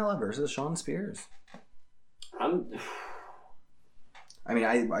 Joey Janela versus Shawn Spears.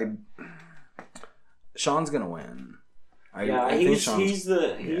 Shawn's gonna win. I think he's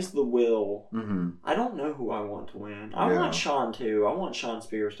the will. Mm-hmm. I don't know who I want to win. I want Shawn too. I want Shawn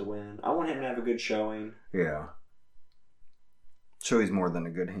Spears to win. I want him to have a good showing. Yeah. So he's more than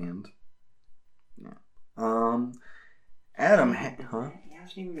a good hand. Yeah. Adam, huh? He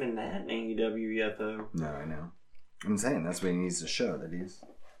hasn't even been that in AEW yet, though. No, I know. I'm saying that's what he needs to show, that he's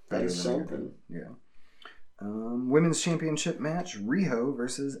better than something. Yeah. Women's Championship match, Riho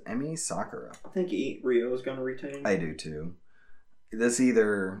versus Emi Sakura. I think Riho is going to retain. I do too.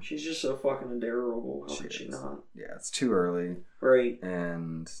 She's just so fucking adorable. How could she not? Yeah, it's too early. Right.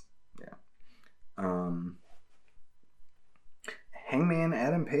 And yeah. Hangman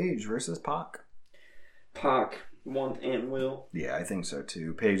Adam Page versus Pac. Pac want and will. Yeah, I think so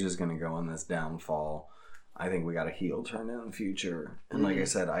too. Page is going to go on this downfall. I think we got a heel turn in the future, and like I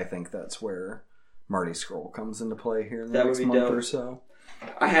said, I think that's where Marty Scurll comes into play here in the next month or so.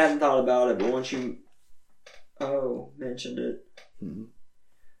 I hadn't thought about it, but once you mentioned it. Mm-hmm.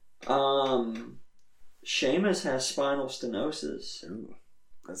 Sheamus has spinal stenosis. Ooh,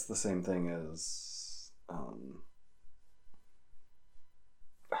 that's the same thing as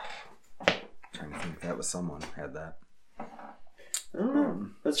trying to think that was someone had that. I don't know.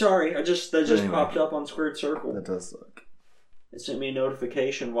 But sorry, that just popped up on Squared Circle. That does look. It sent me a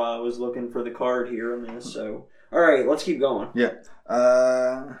notification while I was looking for the card here on this. So, all right, let's keep going. Yeah.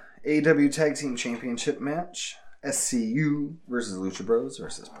 AEW Tag Team Championship match. SCU versus Lucha Bros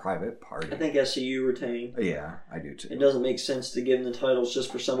versus Private Party. I think SCU retain. Yeah, I do too. It doesn't make sense to give them the titles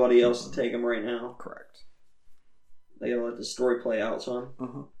just for somebody else to take them right now. Correct. They gotta let the story play out, son.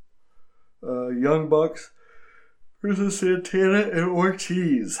 Young Bucks versus Santana and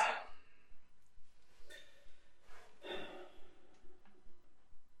Ortiz.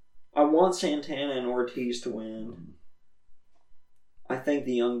 I want Santana and Ortiz to win. I think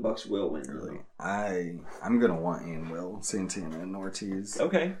the Young Bucks will win. Really? I'm gonna want Santana and Ortiz.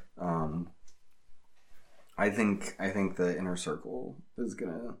 Okay. I think the Inner Circle is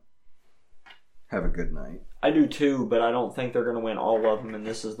gonna have a good night. I do too, but I don't think they're gonna win all of them, and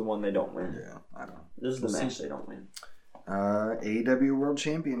this is the one they don't win. Yeah, I don't know. This is the match they don't win. AEW World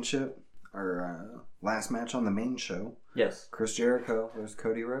Championship, our last match on the main show. Yes. Chris Jericho versus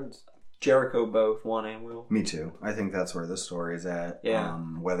Cody Rhodes. Jericho both won and will. Me too. I think that's where the story is at. Yeah.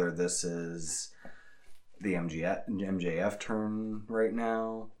 Whether this is the MJF turn right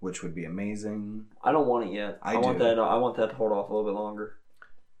now, which would be amazing. I don't want it yet. I want that to hold off a little bit longer.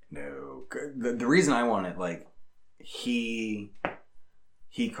 No. The reason I want it, like, he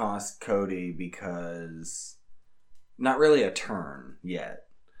cost Cody because not really a turn yet,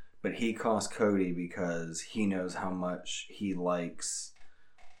 but he cost Cody because he knows how much he likes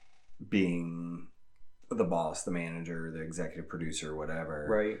being the boss, the manager, the executive producer, whatever.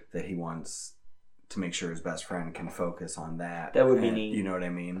 Right. That he wants to make sure his best friend can focus on that. That would be neat. You know what I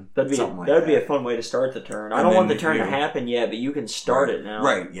mean? That would be a fun way to start the turn. I don't want the turn to happen yet, but you can start it now.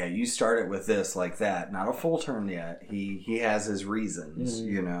 Right, yeah, you start it with this like that. Not a full turn yet. He has his reasons,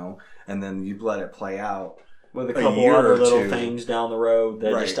 you know, and then you let it play out. With a couple other little things down the road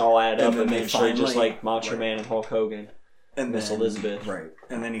that just all add up eventually, just like Macho Man and Hulk Hogan. And Miss Elizabeth. Right.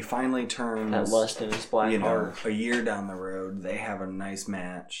 And then he finally turns... That lust in his black heart. A year down the road, they have a nice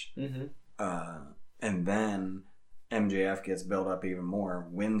match. Mm-hmm. And then MJF gets built up even more,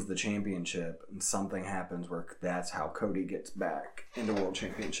 wins the championship, and something happens where that's how Cody gets back into World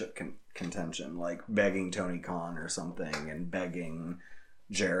Championship contention. Like begging Tony Khan or something, and begging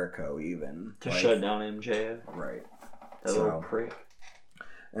Jericho even. To shut down MJF. Right. That little prick.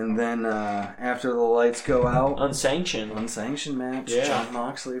 And then after the lights go out... Unsanctioned match. Yeah. Jon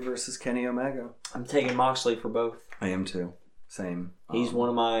Moxley versus Kenny Omega. I'm taking Moxley for both. I am too. Same. He's one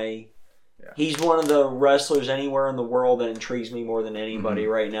of my... Yeah. He's one of the wrestlers anywhere in the world that intrigues me more than anybody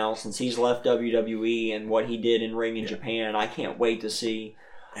right now. Since he's left WWE and what he did in ring in Japan, I can't wait to see...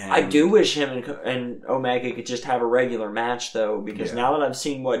 I do wish him and Omega could just have a regular match, though, because now that I've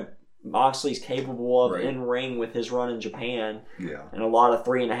seen what Moxley's capable of in ring with his run in Japan, and a lot of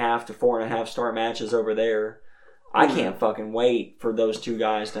 3.5 to 4.5 star matches over there, I can't fucking wait for those two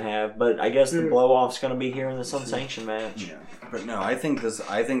guys to have. But I guess the blow off's going to be here in this unsanctioned match. Yeah, but no, I think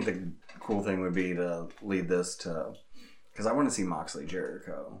the cool thing would be to lead this to, because I want to see Moxley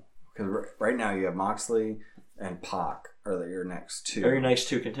Jericho, because right now you have Moxley and Pac are your next two. Or your next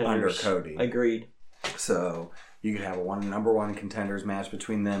two contenders. Under Cody. Agreed. So you could have a number one contenders match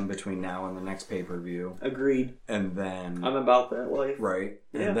between them between now and the next pay-per-view. Agreed. And then... I'm about that life. Right.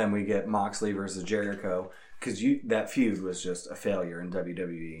 Yeah. And then we get Moxley versus Jericho. Because that feud was just a failure in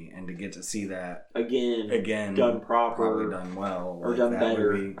WWE. And to get to see that... Again. Done proper. Probably done well. Or done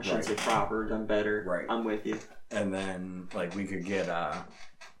better. I shouldn't say proper. Done better. Right. I'm with you. And then, we could get... I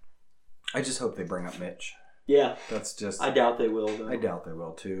just hope they bring up Mitch. Yeah. That's just... I doubt they will, though. I doubt they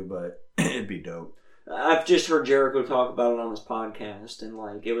will, too. But it'd be dope. I've just heard Jericho talk about it on his podcast,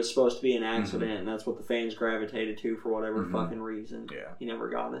 and it was supposed to be an accident, and that's what the fans gravitated to for whatever fucking reason. Yeah. He never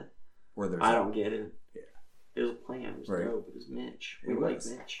got it. I don't get it. Yeah. It was a plan. It was dope. It was Mitch. We like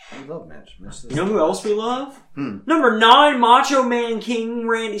Mitch. We love Mitch. You know who else we love? Number 9, Macho Man King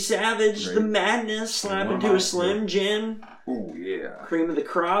Randy Savage. Right. The madness. Slap into a Slim Jim. Oh, yeah. Cream of the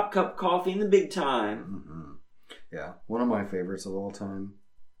crop. Cup of coffee in the big time. Mm-hmm. Yeah. One of my favorites of all time.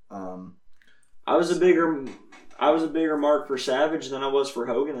 I was a bigger mark for Savage than I was for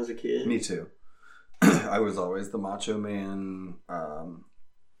Hogan as a kid. Me too. I was always the Macho Man,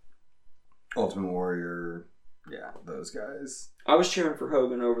 Ultimate Warrior. Yeah, those guys. I was cheering for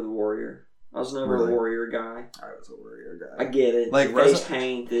Hogan over the Warrior. I was never a Warrior guy. I was a Warrior guy. I get it. Like the face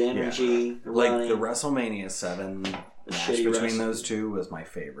paint, the energy, the running. The WrestleMania 7 match between those two was my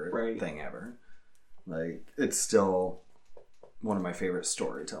favorite thing ever. It's still one of my favorite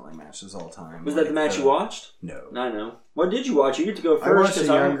storytelling matches all time. Was that the match you watched? No. I know. What did you watch? You get to go first because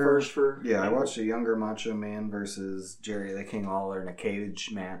I went first for... Yeah, I watched a younger Macho Man versus Jerry the King Lawler in a cage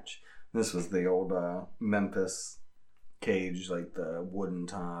match. This was the old Memphis cage, the wooden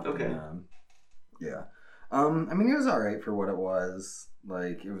top. Okay. And, yeah. I mean, it was alright for what it was.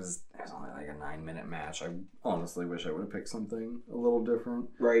 It was only a 9-minute match. I honestly wish I would have picked something a little different.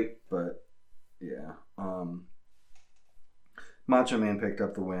 Right. But, yeah. Macho Man picked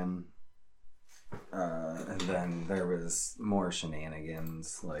up the win. And then there was more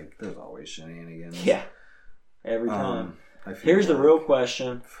shenanigans. There's always shenanigans. Yeah. Every time. Here's the real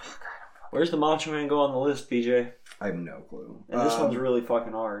question. Where's the Macho Man go on the list, BJ? I have no clue. And this one's really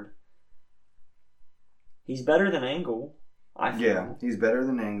fucking hard. He's better than Angle, I feel. Yeah, he's better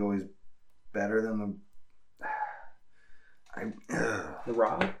than Angle. He's better than The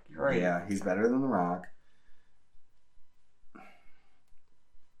Rock? Right. Yeah, he's better than The Rock.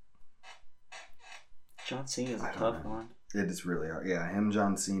 John Cena's a tough one. It is really hard. Yeah, him,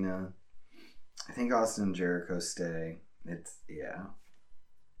 John Cena. I think Austin and Jericho stay.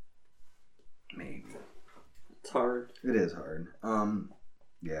 Maybe. It's hard. It is hard.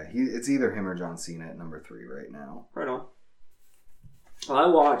 Yeah, it's either him or John Cena at number 3 right now. Right on. Well, I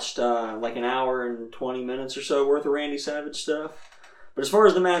watched an hour and 20 minutes or so worth of Randy Savage stuff. But as far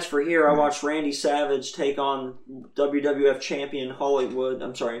as the match for here, I watched Randy Savage take on WWF champion Hulk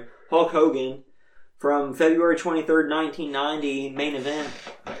Hogan from February 23rd, 1990, main event.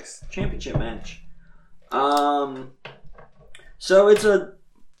 Nice. Championship match. So it's a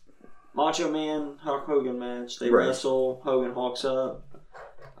Macho Man, Hulk Hogan match. They wrestle. Hogan hulks up.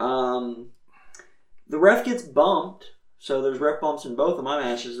 The ref gets bumped. So there's ref bumps in both of my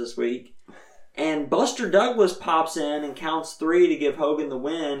matches this week. And Buster Douglas pops in and counts 3 to give Hogan the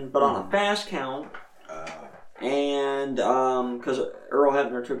win, but on a fast count. And because Earl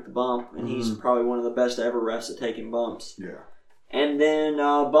Hebner took the bump, and he's probably one of the best ever refs at taking bumps. Yeah. And then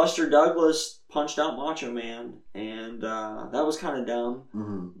Buster Douglas punched out Macho Man, and that was kind of dumb.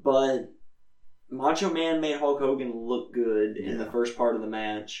 Mm-hmm. But Macho Man made Hulk Hogan look good in the first part of the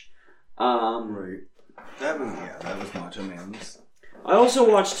match. Right. That was Macho Man's. I also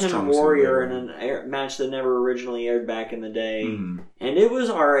watched him and Warrior in a match that never originally aired back in the day, and it was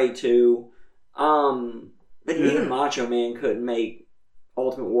alright too. But even Macho Man couldn't make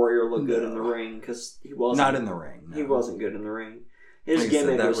Ultimate Warrior look good in the ring because he wasn't. Not in the ring. No. He wasn't good in the ring. His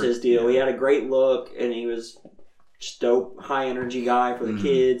gimmick was his deal. Yeah. He had a great look, and he was just dope, high energy guy for the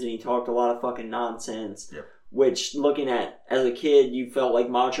kids, and he talked a lot of fucking nonsense. Yep. Which, looking at as a kid, you felt like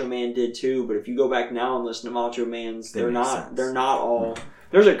Macho Man did too. But if you go back now and listen to Macho Man's, they're not all.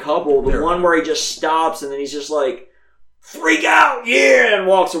 There's a couple. The one where he just stops and then he's just like, freak out, yeah, and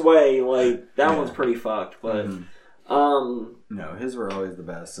walks away. Like that one's pretty fucked. But no, his were always the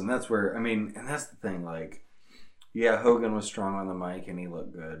best, and that's where and that's the thing. Like, yeah, Hogan was strong on the mic and he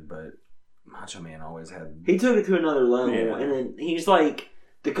looked good, but Macho Man always had. He took it to another level, and then he's like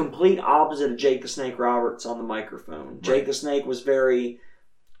the complete opposite of Jake the Snake Roberts on the microphone. Right. Jake the Snake was very,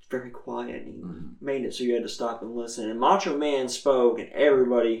 very quiet. He made it so you had to stop and listen. And Macho Man spoke, and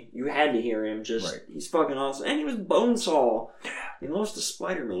everybody, you had to hear him. He's fucking awesome. And he was Bonesaw. He lost to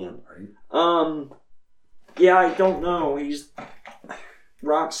Spider-Man. Right. Yeah, I don't know. He's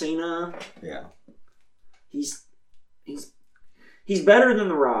Rock Cena. Yeah. He's better than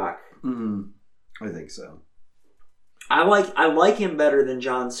The Rock. Mm-hmm. I think so. I like him better than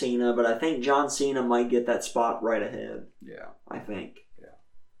John Cena, but I think John Cena might get that spot right ahead. Yeah. I think. Yeah.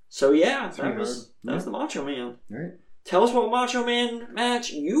 So that was the Macho Man. Right. Tell us what Macho Man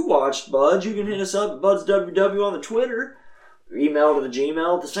match you watched, Buds. You can hit us up at BudsWW on the Twitter. Email to the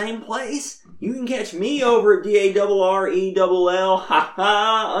Gmail at the same place. You can catch me over at DARRELL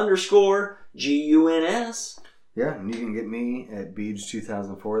 _GUNS. Yeah, and you can get me at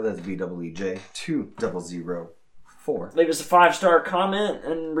Beej2004. That's BEEJ2004. Leave us a 5-star comment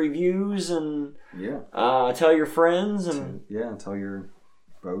and reviews, and tell your friends, and tell your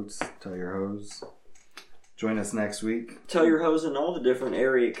boats, tell your hoes. Join us next week. Tell your hoes in all the different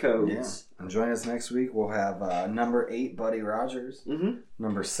area codes. Yeah, and join us next week. We'll have number 8, Buddy Rogers. Mm-hmm.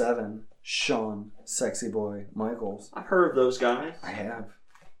 Number 7, Shawn Sexy Boy Michaels. I've heard of those guys. I have.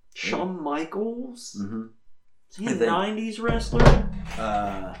 Shawn Michaels? Mm-hmm. Is he a 90s wrestler?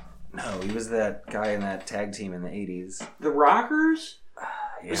 No, he was that guy in that tag team in the 80s. The Rockers?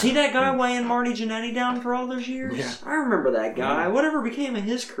 Yeah. Was he that guy weighing Marty Jannetty down for all those years? Yeah. I remember that guy. Yeah. Whatever became of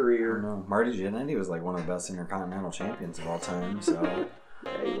his career? I don't know. Marty Jannetty was like one of the best Intercontinental champions of all time, so,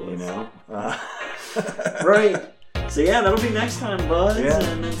 you know. Right. So, that'll be next time, Buds. Yeah.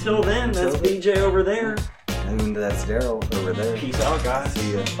 And until then, that's BJ over there. And that's Daryl over there. Peace out, guys.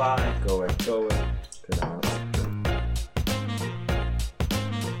 See ya. Bye. Go away. Go away. Good house.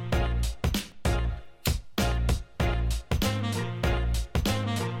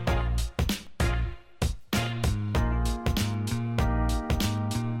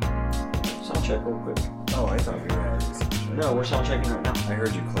 Check real quick. Oh, I thought we were already sound checking. No, we're sound checking right now. I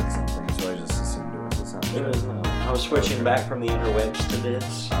heard you click something, so I just assumed it was a sound check. It was not. I was switching back from the interwebs to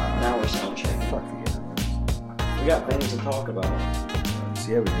this. Now we're sound checking. Fuck the interwebs. We got things to talk about.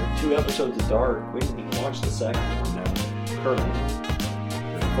 Yeah, we do. 2 episodes of Dark. We didn't even watch the second one. No. Kurt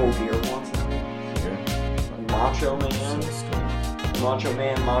Angle. Full Gear wants it. Yeah. Macho Man. Macho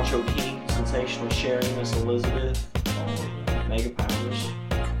Man, Macho King, Sensational Sherry, Miss Elizabeth. All of them. Mega Powers.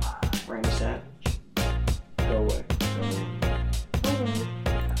 Randy Savage. Go away.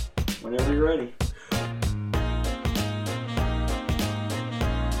 Whenever you're ready.